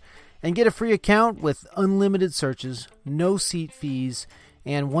podcast here, and get a free account with unlimited searches, no seat fees,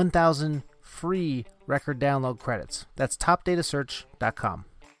 and 1,000 free record download credits. That's topdatasearch.com.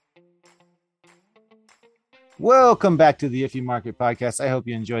 Welcome back to the If You Market podcast. I hope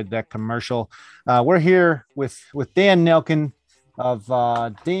you enjoyed that commercial. We're here with Dan Nelken of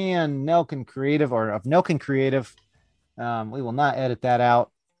Dan Nelken Creative, or of Nelken Creative. We will not edit that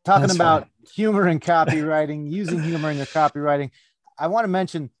out. Talking about humor and copywriting, using humor in your copywriting. I want to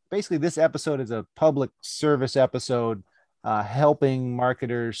mention, basically, this episode is a public service episode, helping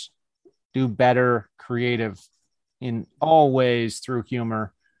marketers do better creative in all ways through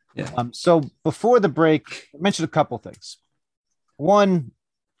humor. Yeah. So before the break, I mentioned a couple things. One,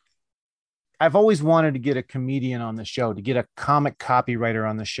 I've always wanted to get a comedian on the show, to get a comic copywriter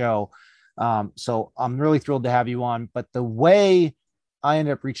on the show. So I'm really thrilled to have you on. But the way I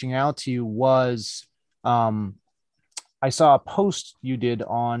ended up reaching out to you was I saw a post you did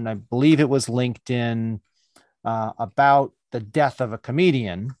on, I believe it was LinkedIn, about the death of a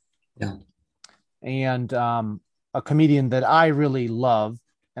comedian. Yeah. And a comedian that I really love,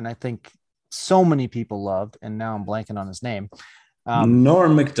 and I think so many people loved, and now I'm blanking on his name.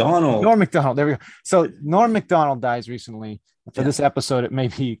 Norm Macdonald. Norm Macdonald. There we go. So Norm Macdonald dies recently. For this episode, it may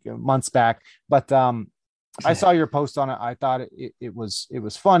be months back, but I saw your post on it. I thought it was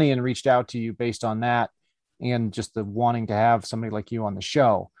funny, and reached out to you based on that, and just the wanting to have somebody like you on the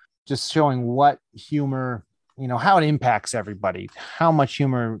show, just showing what humor, how it impacts everybody, how much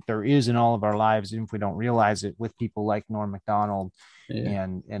humor there is in all of our lives, even if we don't realize it, with people like Norm Macdonald.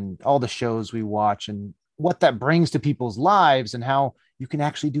 And all the shows we watch, and what that brings to people's lives, and how you can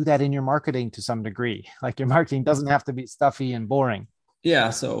actually do that in your marketing to some degree. Like, your marketing doesn't have to be stuffy and boring. Yeah.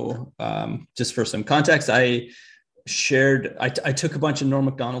 So just for some context, I took a bunch of Norm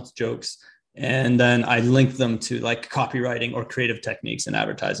Macdonald's jokes, and then I linked them to like copywriting or creative techniques in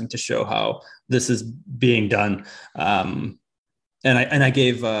advertising to show how this is being done. And I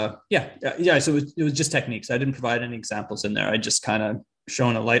gave, So it was just techniques. I didn't provide any examples in there. I just kind of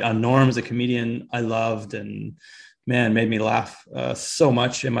shone a light on Norm as a comedian I loved, and man, made me laugh so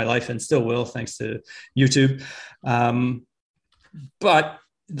much in my life, and still will, thanks to YouTube. But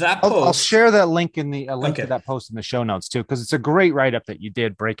that post, I'll share that link in the link to that post in the show notes too, because it's a great write-up that you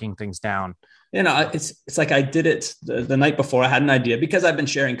did, breaking things down. It's like I did it the night before. I had an idea, because I've been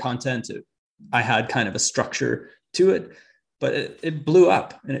sharing content. I had kind of a structure to it, but it blew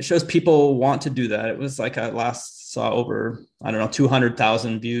up, and it shows people want to do that. It was like a last saw over, I don't know,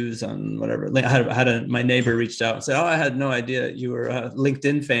 200,000 views on whatever. My neighbor reached out and said, "Oh, I had no idea you were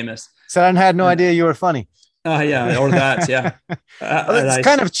LinkedIn famous." So I had no idea you were funny. Yeah, or that, yeah. It's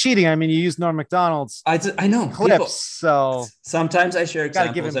kind of cheating. I mean, you use Norm Macdonald's I know clips, people, so sometimes I share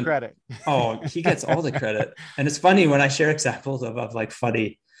examples. Gotta give him credit. He gets all the credit, and it's funny when I share examples of like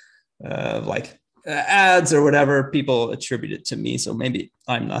funny, ads or whatever. People attribute it to me, so maybe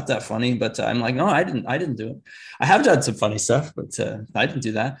I'm not that funny. But I'm like, no, I didn't do it. I have done some funny stuff, but I didn't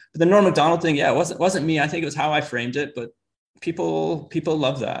do that. But the Norm Macdonald thing, yeah, it wasn't me. I think it was how I framed it, but people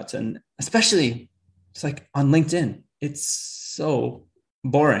love that, and especially. It's like on LinkedIn, it's so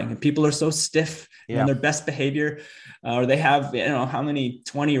boring and people are so stiff on their best behavior, or they have, how many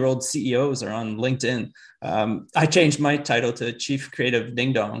 20-year-old CEOs are on LinkedIn. I changed my title to Chief Creative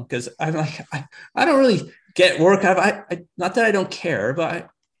Ding Dong because I'm like, I don't really get work. I not that I don't care, but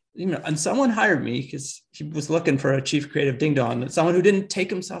and someone hired me because he was looking for a chief creative ding dong, someone who didn't take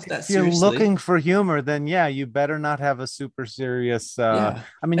himself that seriously. If you're looking for humor, then you better not have a super serious. I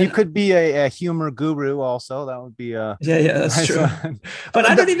mean, you could be a humor guru also. That would be that's nice true. One. But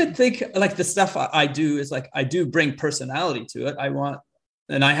I don't even think like the stuff I do is like, I do bring personality to it.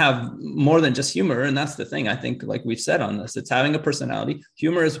 And I have more than just humor. And that's the thing. I think, like we've said on this, it's having a personality.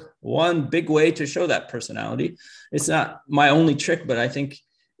 Humor is one big way to show that personality. It's not my only trick, but I think,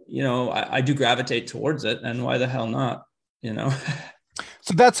 I do gravitate towards it, and why the hell not,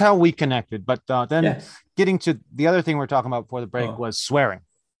 So that's how we connected. But then getting to the other thing we we're talking about before the break was swearing.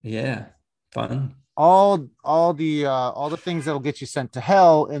 Yeah. Fun. All the things that'll get you sent to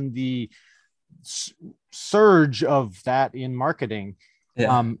hell and the surge of that in marketing.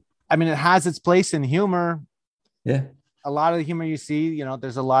 Yeah. I mean, it has its place in humor. Yeah. A lot of the humor you see,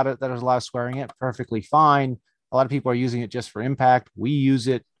 there's a lot of swearing it perfectly fine. A lot of people are using it just for impact. We use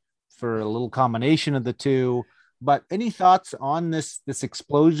it for a little combination of the two. But any thoughts on this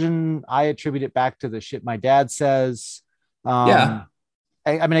explosion? I attribute it back to the shit my dad says. I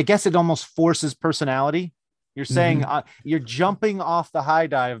mean, I guess it almost forces personality. You're saying you're jumping off the high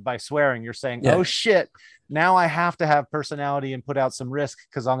dive by swearing. You're saying, oh shit, now I have to have personality and put out some risk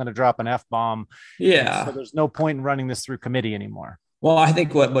because I'm going to drop an F-bomb. Yeah. So there's no point in running this through committee anymore. Well, I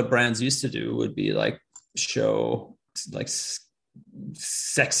think what brands used to do would be like show like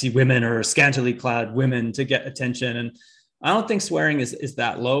sexy women or scantily clad women to get attention. And I don't think swearing is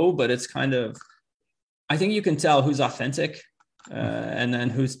that low, but it's kind of, I think you can tell who's authentic and then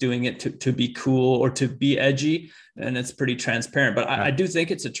who's doing it to be cool or to be edgy. And it's pretty transparent, but I do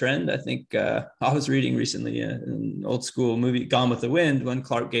think it's a trend. I think I was reading recently an old school movie, Gone with the Wind, when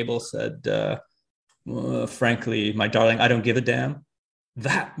Clark Gable said, frankly, my darling, I don't give a damn.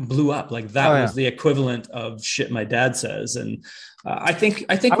 That blew up. Like that was the equivalent of shit my dad says. And I think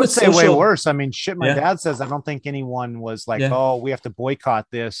I would say way worse. I mean, shit my dad says, I don't think anyone was like, oh, we have to boycott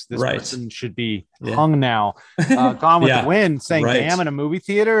this person should be hung now. Gone with the Wind, saying damn in a movie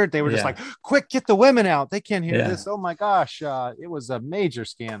theater. They were just like, quick, get the women out, they can't hear this. Oh my gosh, it was a major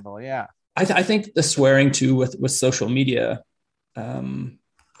scandal. I think the swearing too with social media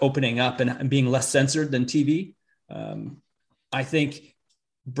opening up and being less censored than TV. I think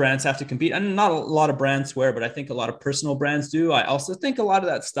brands have to compete, and not a lot of brands swear, but I think a lot of personal brands do. I also think a lot of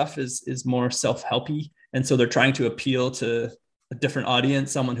that stuff is more self-helpy. And so they're trying to appeal to a different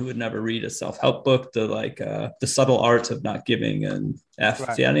audience, someone who would never read a self-help book, the subtle art of not giving an F.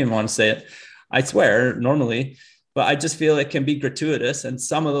 Right. See, I don't even want to say it. I swear normally, but I just feel it can be gratuitous. And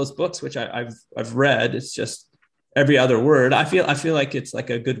some of those books, which I've read, it's just every other word. I feel like it's like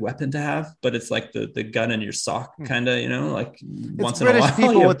a good weapon to have, but it's like the gun in your sock, kind of, like it's once British in a while.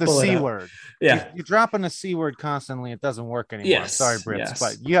 People with the C word. Yeah. You're dropping a C word constantly. It doesn't work anymore. Yes. Sorry, Brits,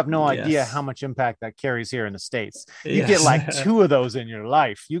 but you have no idea how much impact that carries here in the States. You get like 2 of those in your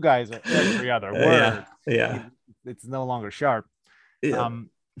life. You guys are every other word. Yeah. It's no longer sharp. Yeah.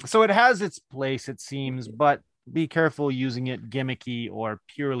 So it has its place, it seems, but be careful using it gimmicky or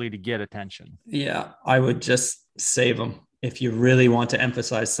purely to get attention. Yeah, I would just save them. If you really want to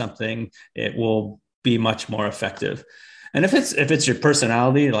emphasize something, it will be much more effective. And if it's your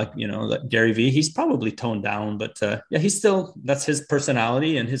personality, like, like Gary Vee, he's probably toned down, but he's still, that's his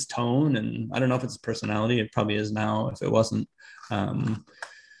personality and his tone. And I don't know if it's personality. It probably is now if it wasn't. But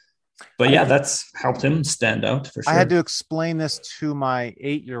that's helped him stand out for sure. I had to explain this to my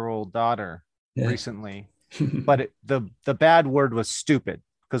 8-year-old daughter recently. But the bad word was stupid,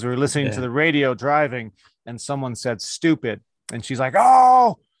 because we were listening to the radio driving and someone said stupid, and she's like,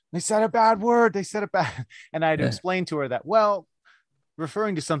 oh, they said a bad word, and I had to explain to her that, well,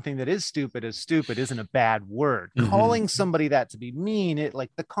 referring to something that is stupid as stupid isn't a bad word. Mhm. Calling somebody that to be mean, it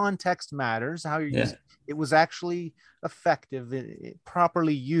like the context matters. How you're using it was actually effective,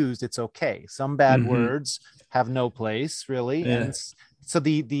 properly used. It's okay. Some bad words have no place really, and so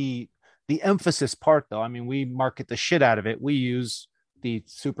the emphasis part though. I mean, we market the shit out of it. We use the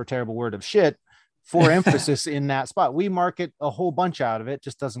super terrible word of shit for emphasis in that spot. We market a whole bunch out of it.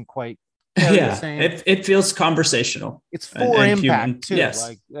 Just doesn't quite. It feels conversational. It's for and impact human. too. Yes.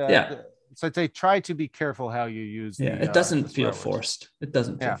 Like, so I'd say try to be careful how you use. It doesn't feel forced. It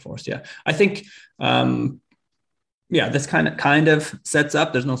doesn't feel forced. Yeah, I think. This kind of sets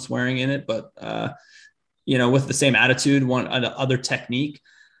up. There's no swearing in it, but with the same attitude, one other technique.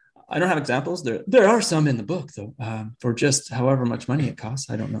 I don't have examples. There are some in the book though, for just however much money it costs.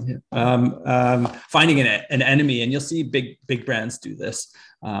 I don't know yet. Finding an enemy, and you'll see big brands do this,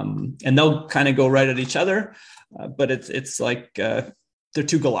 and they'll kind of go right at each other, but it's like they're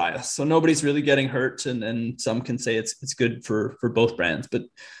two Goliaths, so nobody's really getting hurt, and some can say it's good for both brands, but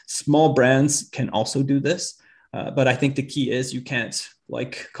small brands can also do this. But I think the key is you can't,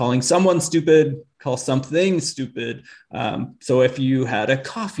 like, calling someone stupid, call something stupid. So if you had a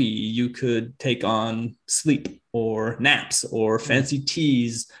coffee, you could take on sleep or naps or fancy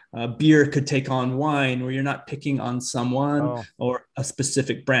teas. Beer could take on wine, where you're not picking on someone or a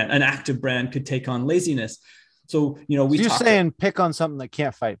specific brand. An active brand could take on laziness. So, you're saying pick on something that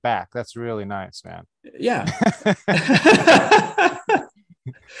can't fight back. That's really nice, man. Yeah.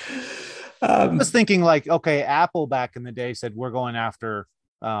 I was thinking like, okay, Apple back in the day said, we're going after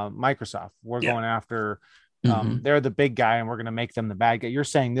Microsoft. We're going after, they're the big guy and we're going to make them the bad guy. You're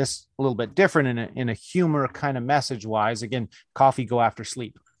saying this a little bit different in a humor kind of message wise. Again, coffee, go after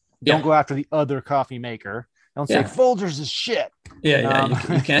sleep. Don't go after the other coffee maker. Don't say Folgers is shit. You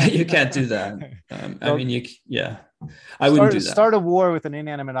can't do that. I mean, I wouldn't do that. Start a war with an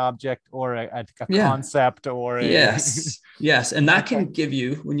inanimate object or a concept or a yes. And that can give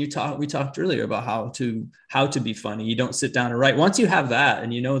you, we talked earlier about how to be funny. You don't sit down and write. Once you have that,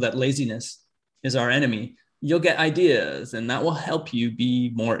 and you know that laziness is our enemy, you'll get ideas, and that will help you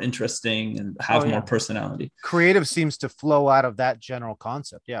be more interesting and have more personality. Creative seems to flow out of that general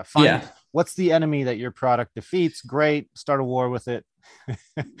concept. What's the enemy that your product defeats? Great. Start a war with it.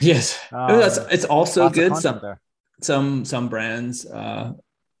 Yes. It's also good. Some brands,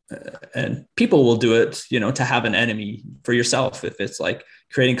 and people will do it, to have an enemy for yourself. If it's like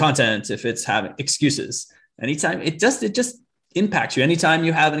creating content, if it's having excuses, anytime it just impacts you. Anytime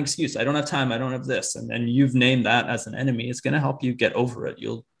you have an excuse, I don't have time, I don't have this, and then you've named that as an enemy, it's going to help you get over it.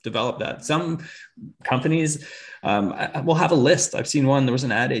 You'll develop that. Some companies will have a list. I've seen one, there was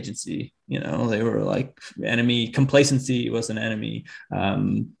an ad agency, they were like, enemy complacency was an enemy.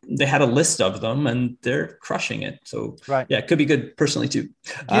 They had a list of them and they're crushing it. So it could be good personally too.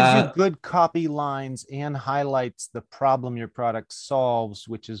 Gives you good copy lines and highlights the problem your product solves,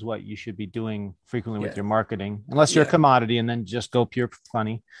 which is what you should be doing frequently with your marketing, unless you're a commodity, and then just go pure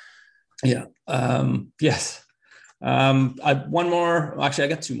funny. Yes. One more, actually I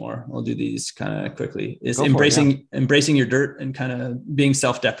got two more. I'll do these kind of quickly. Is embracing your dirt and kind of being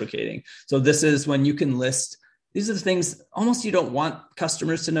self-deprecating. So this is when you can list, these are the things almost you don't want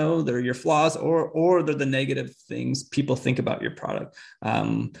customers to know. They're your flaws or they're the negative things people think about your product,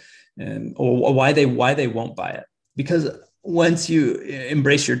 or why they won't buy it. Because once you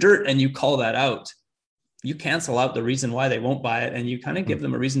embrace your dirt and you call that out, you cancel out the reason why they won't buy it, and you kind of give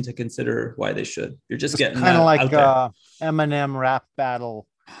them a reason to consider why they should. You're just getting kind of like Eminem rap battle,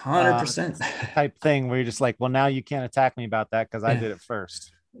 100% type thing, where you're just like, well, now you can't attack me about that because I did it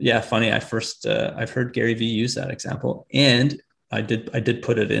first. Yeah, funny. I've heard Gary Vee use that example, and I did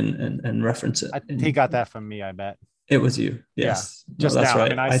put it in and reference it. He got that from me, I bet. It was you. Yes, just that's now.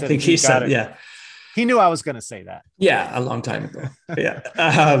 right. I think he said, it. He knew I was going to say that. Yeah, a long time ago.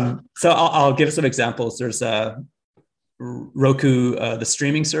 So I'll give some examples. There's Roku, the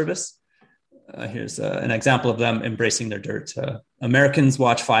streaming service. Here's an example of them embracing their dirt. Americans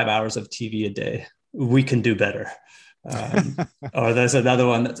watch 5 hours of TV a day. We can do better. Or there's another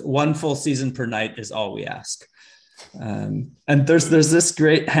one that's one full season per night is all we ask. And there's this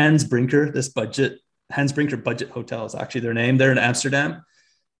great Hans Brinker Budget Hotel is actually their name. They're in Amsterdam.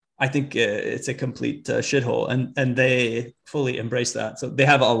 I think it's a complete shithole, and they fully embrace that. So they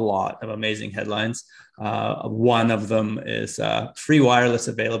have a lot of amazing headlines. One of them is free wireless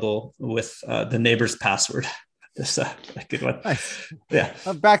available with the neighbor's password. That's a good one. Nice. Yeah.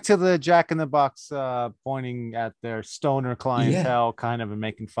 Back to the Jack in the Box pointing at their stoner clientele, kind of, and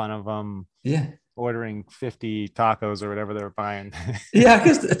making fun of them. Yeah. Ordering 50 tacos or whatever they were buying. Yeah,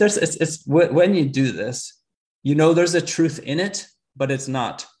 because it's when you do this, there's a truth in it. but it's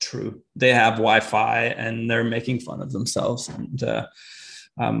not true. They have Wi-Fi and they're making fun of themselves. And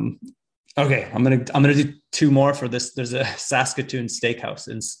okay, I'm gonna do two more for this. There's a Saskatoon Steakhouse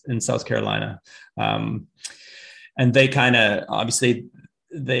in South Carolina, and they kind of obviously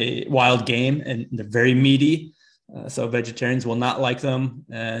they wild game and they're very meaty. So vegetarians will not like them,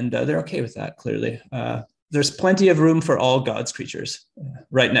 and they're okay with that. Clearly, there's plenty of room for all God's creatures.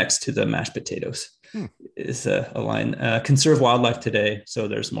 Right next to the mashed potatoes is a line. Conserve wildlife today, so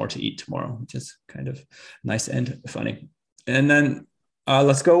there's more to eat tomorrow, which is kind of nice and funny. And then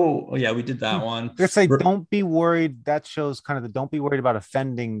let's go. Oh, yeah, we did that one. Let's say, don't be worried. That shows kind of the don't be worried about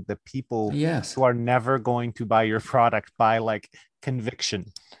offending the people who are never going to buy your product by like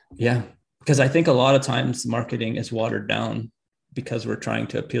conviction. Yeah. Because I think a lot of times marketing is watered down because we're trying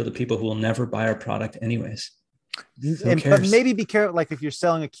to appeal to people who will never buy our product anyways. But maybe be careful. Like if you're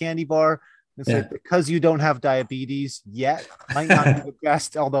selling a candy bar, it's like because you don't have diabetes yet, might not be the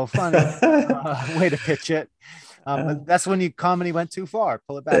best, although funny way to pitch it. That's when comedy went too far.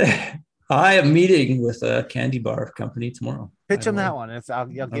 Pull it back. I am meeting with a candy bar company tomorrow. Pitch them that one. I'll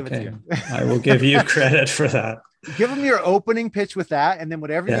give it to you. I will give you credit for that. Give them your opening pitch with that, and then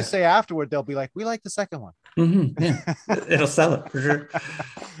whatever you say afterward, they'll be like, "We like the second one." Mm-hmm. Yeah, it'll sell it for sure.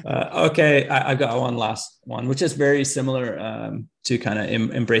 Okay, I got one last one, which is very similar to kind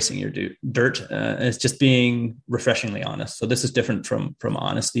of embracing your dirt. It's just being refreshingly honest. So this is different from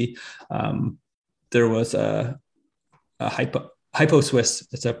honesty. There was a Hypo Swiss.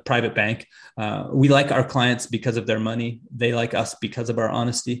 It's a private bank. We like our clients because of their money. They like us because of our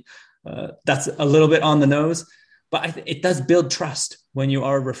honesty. That's a little bit on the nose, but it does build trust when you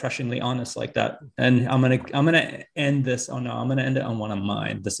are refreshingly honest like that. And I'm gonna end this. Oh no, I'm gonna end it on one of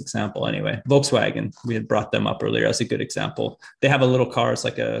mine. This example anyway. Volkswagen. We had brought them up earlier as a good example. They have a little car. It's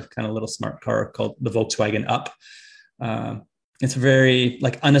like a kind of little smart car called the Volkswagen Up. It's very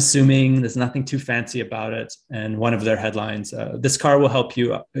like unassuming. There's nothing too fancy about it. And one of their headlines, this car will help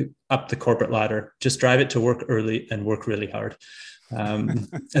you up the corporate ladder. Just drive it to work early and work really hard. And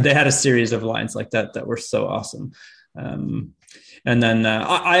they had a series of lines like that were so awesome. And then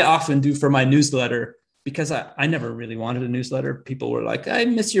I often do for my newsletter, because I never really wanted a newsletter. People were like, I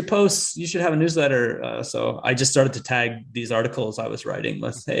miss your posts. You should have a newsletter. So I just started to tag these articles I was writing.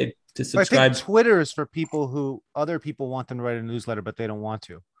 Let's say to subscribe. I think Twitter is for people who other people want them to write a newsletter, but they don't want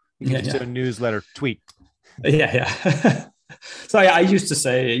to. You can just do a newsletter tweet. Yeah. So I used to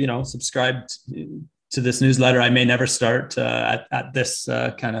say, subscribe to this newsletter. I may never start at this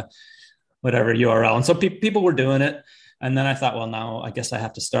kind of whatever URL. And so people were doing it. And then I thought, well, now I guess I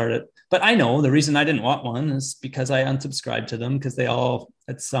have to start it. But I know the reason I didn't want one is because I unsubscribed to them because they all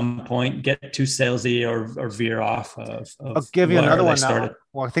at some point get too salesy or veer off of I'll give you another one now.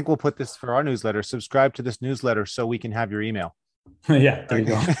 Well, I think we'll put this for our newsletter. Subscribe to this newsletter so we can have your email. Yeah, there you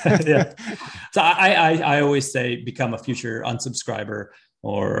go. Yeah. So I always say become a future unsubscriber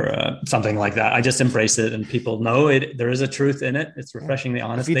or something like that. I just embrace it, and people know it. There is a truth in it. It's refreshingly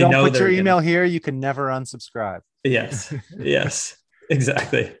honest. If you don't put your email here, you can never unsubscribe. Yes,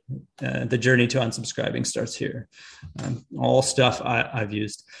 exactly. The journey to unsubscribing starts here. All stuff I've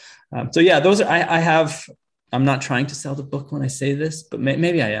used. So yeah, those are. I have. I'm not trying to sell the book when I say this, but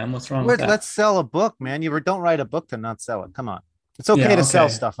maybe I am. What's wrong with that? Let's sell a book, man. You don't write a book to not sell it. Come on. It's okay to sell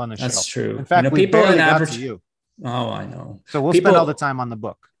stuff on the show. That's true. In fact, we barely got to you. Oh, I know. So we'll spend all the time on the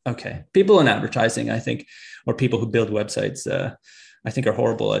book. Okay. People in advertising, I think, or people who build websites, I think are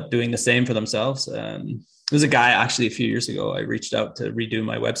horrible at doing the same for themselves. There's a guy actually a few years ago, I reached out to redo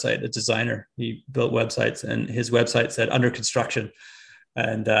my website, a designer. He built websites and his website said under construction.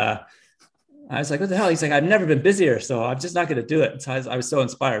 And I was like, what the hell? He's like, I've never been busier, so I'm just not going to do it. So I was so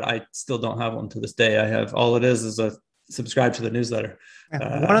inspired. I still don't have one to this day. I have all it is a subscribe to the newsletter.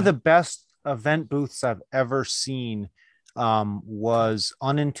 One of the best event booths I've ever seen was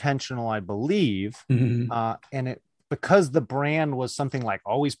Unintentional, I believe. Mm-hmm. And it, because the brand was something like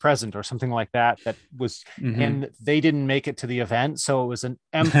Always Present or something like that was, and they didn't make it to the event. So it was an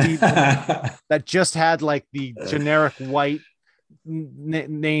empty that just had like the generic white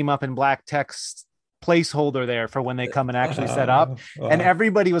name up in black text placeholder there for when they come and actually set up. Wow. And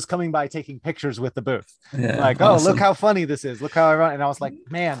everybody was coming by taking pictures with the booth. Yeah, like, awesome. Oh, look how funny this is. Look how I run. And I was like,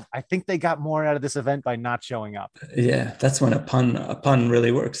 man, I think they got more out of this event by not showing up. Yeah. That's when a pun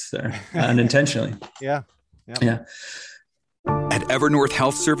really works there unintentionally. Yeah. At Evernorth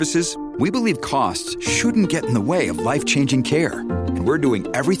Health Services, we believe costs shouldn't get in the way of life-changing care. And we're doing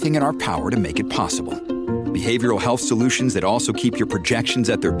everything in our power to make it possible. Behavioral health solutions that also keep your projections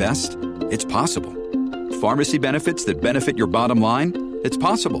at their best? It's possible. Pharmacy benefits that benefit your bottom line? It's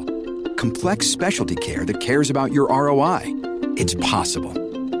possible. Complex specialty care that cares about your ROI? It's possible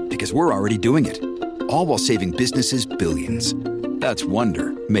because we're already doing it, all while saving businesses billions. That's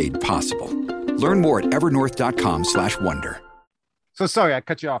Wonder made possible. Learn more at evernorth.com/wonder. So sorry, I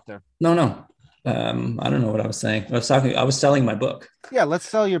cut you off there. No. I don't know what I was saying. I was selling my book. Yeah, let's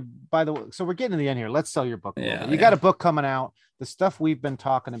sell your, by the way, so we're getting to the end here. Let's sell your book. Yeah, you got a book coming out. The stuff we've been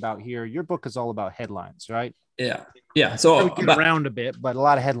talking about here, your book is all about headlines, right? Yeah. So we get around a bit, but a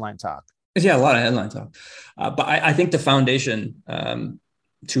lot of headline talk. Yeah, a lot of headline talk. But I think the foundation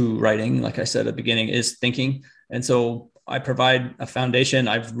to writing, like I said at the beginning, is thinking. And so I provide a foundation.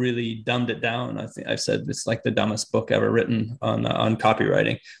 I've really dumbed it down. I think I've said it's like the dumbest book ever written on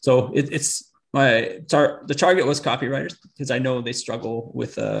copywriting. So the target was copywriters, because I know they struggle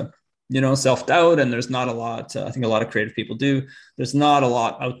with self-doubt, and there's not a lot. I think a lot of creative people do. There's not a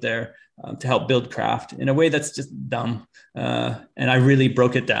lot out there to help build craft in a way that's just dumb. And I really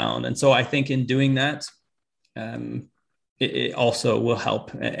broke it down. And so I think in doing that, it also will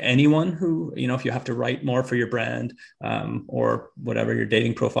help anyone who, if you have to write more for your brand or whatever your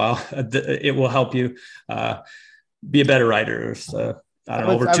dating profile, it will help you be a better writer.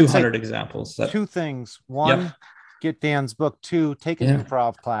 Over 200 examples. Two things. One, get Dan's book. Two, take an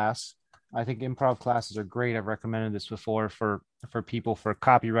improv class. I think improv classes are great. I've recommended this before for people, for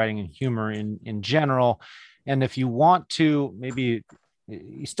copywriting and humor in general. And if you want to, maybe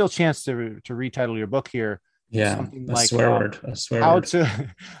you still chance to retitle your book here. Yeah, something a like swear word.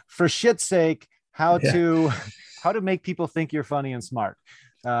 To, for shit's sake, how to make people think you're funny and smart.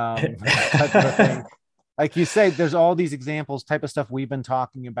 Type of a thing. Like you say, there's all these examples, type of stuff we've been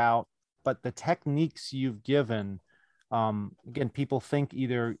talking about, but the techniques you've given, again, people think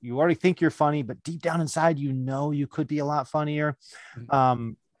either you already think you're funny, but deep down inside, you could be a lot funnier,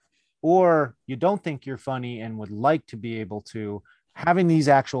 or you don't think you're funny and would like to be able to. Having these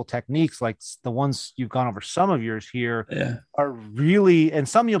actual techniques, like the ones you've gone over some of yours here, are really, and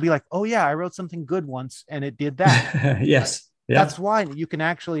some you'll be like, oh yeah, I wrote something good once and it did that. Yes. Yeah. That's why you can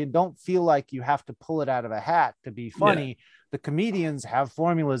actually don't feel like you have to pull it out of a hat to be funny. Yeah. The comedians have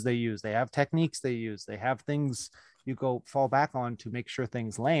formulas they use. They have techniques they use. They have things you fall back on to make sure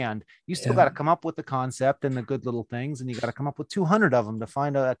things land. You still got to come up with the concept and the good little things, and you got to come up with 200 of them to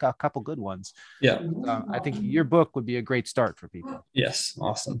find a couple good ones. Yeah. I think your book would be a great start for people. Yes.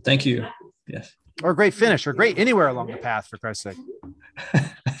 Awesome. Thank you. Yes. Or a great finish, or great anywhere along the path, for Christ's sake.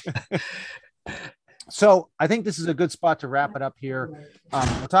 So I think this is a good spot to wrap it up here.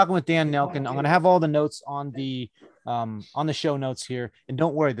 We're talking with Dan Nelken. I'm going to have all the notes on the show notes here. And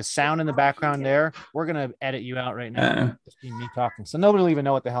don't worry, the sound in the background there, we're going to edit you out right now. Just be me talking. So nobody will even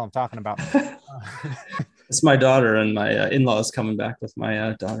know what the hell I'm talking about. It's my daughter, and my in-laws coming back with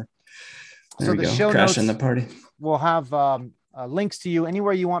my daughter. So the show notes, crashing the party. We'll have links to you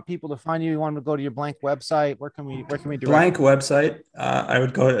anywhere you want people to find you. You want them to go to your blank website. Where can we direct? Blank website. I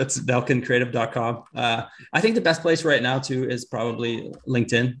would go. It's nelkencreative.com. I think the best place right now too is probably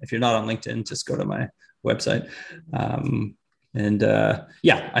LinkedIn. If you're not on LinkedIn, just go to my website. I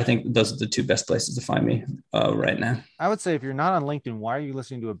think those are the two best places to find me right now. I would say if you're not on LinkedIn, why are you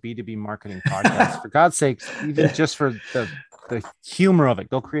listening to a B2B marketing podcast? For God's sakes, even just for the humor of it,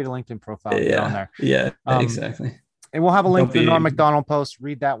 go create a LinkedIn profile and get on there. Yeah, exactly. And we'll have a link to the Norm Macdonald post.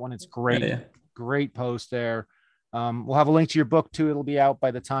 Read that one. It's great. Great post there. We'll have a link to your book too. It'll be out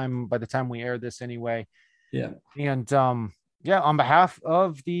by the time we air this anyway. Yeah. And on behalf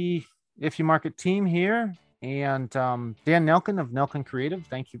of the If You Market team here and Dan Nelken of Nelken Creative,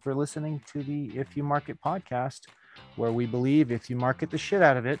 thank you for listening to the If You Market podcast, where we believe if you market the shit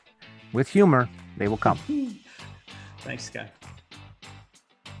out of it with humor, they will come. Thanks, Sky.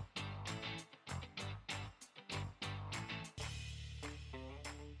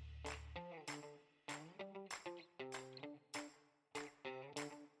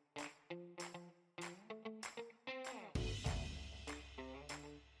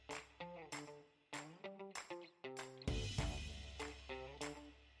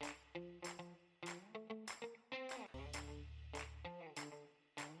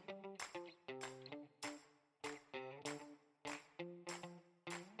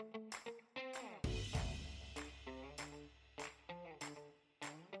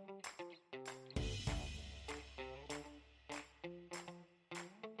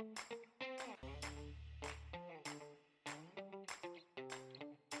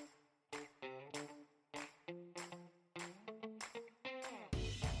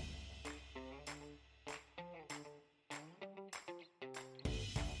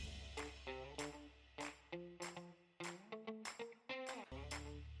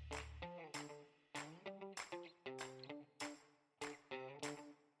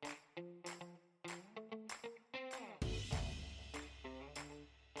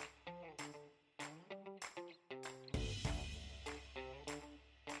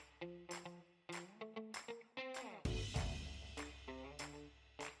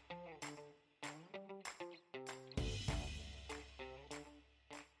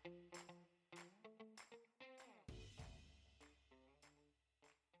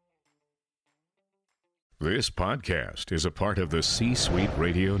 This podcast is a part of the C-Suite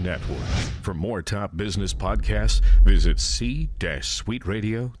Radio Network. For more top business podcasts, visit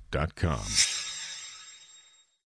c-suiteradio.com.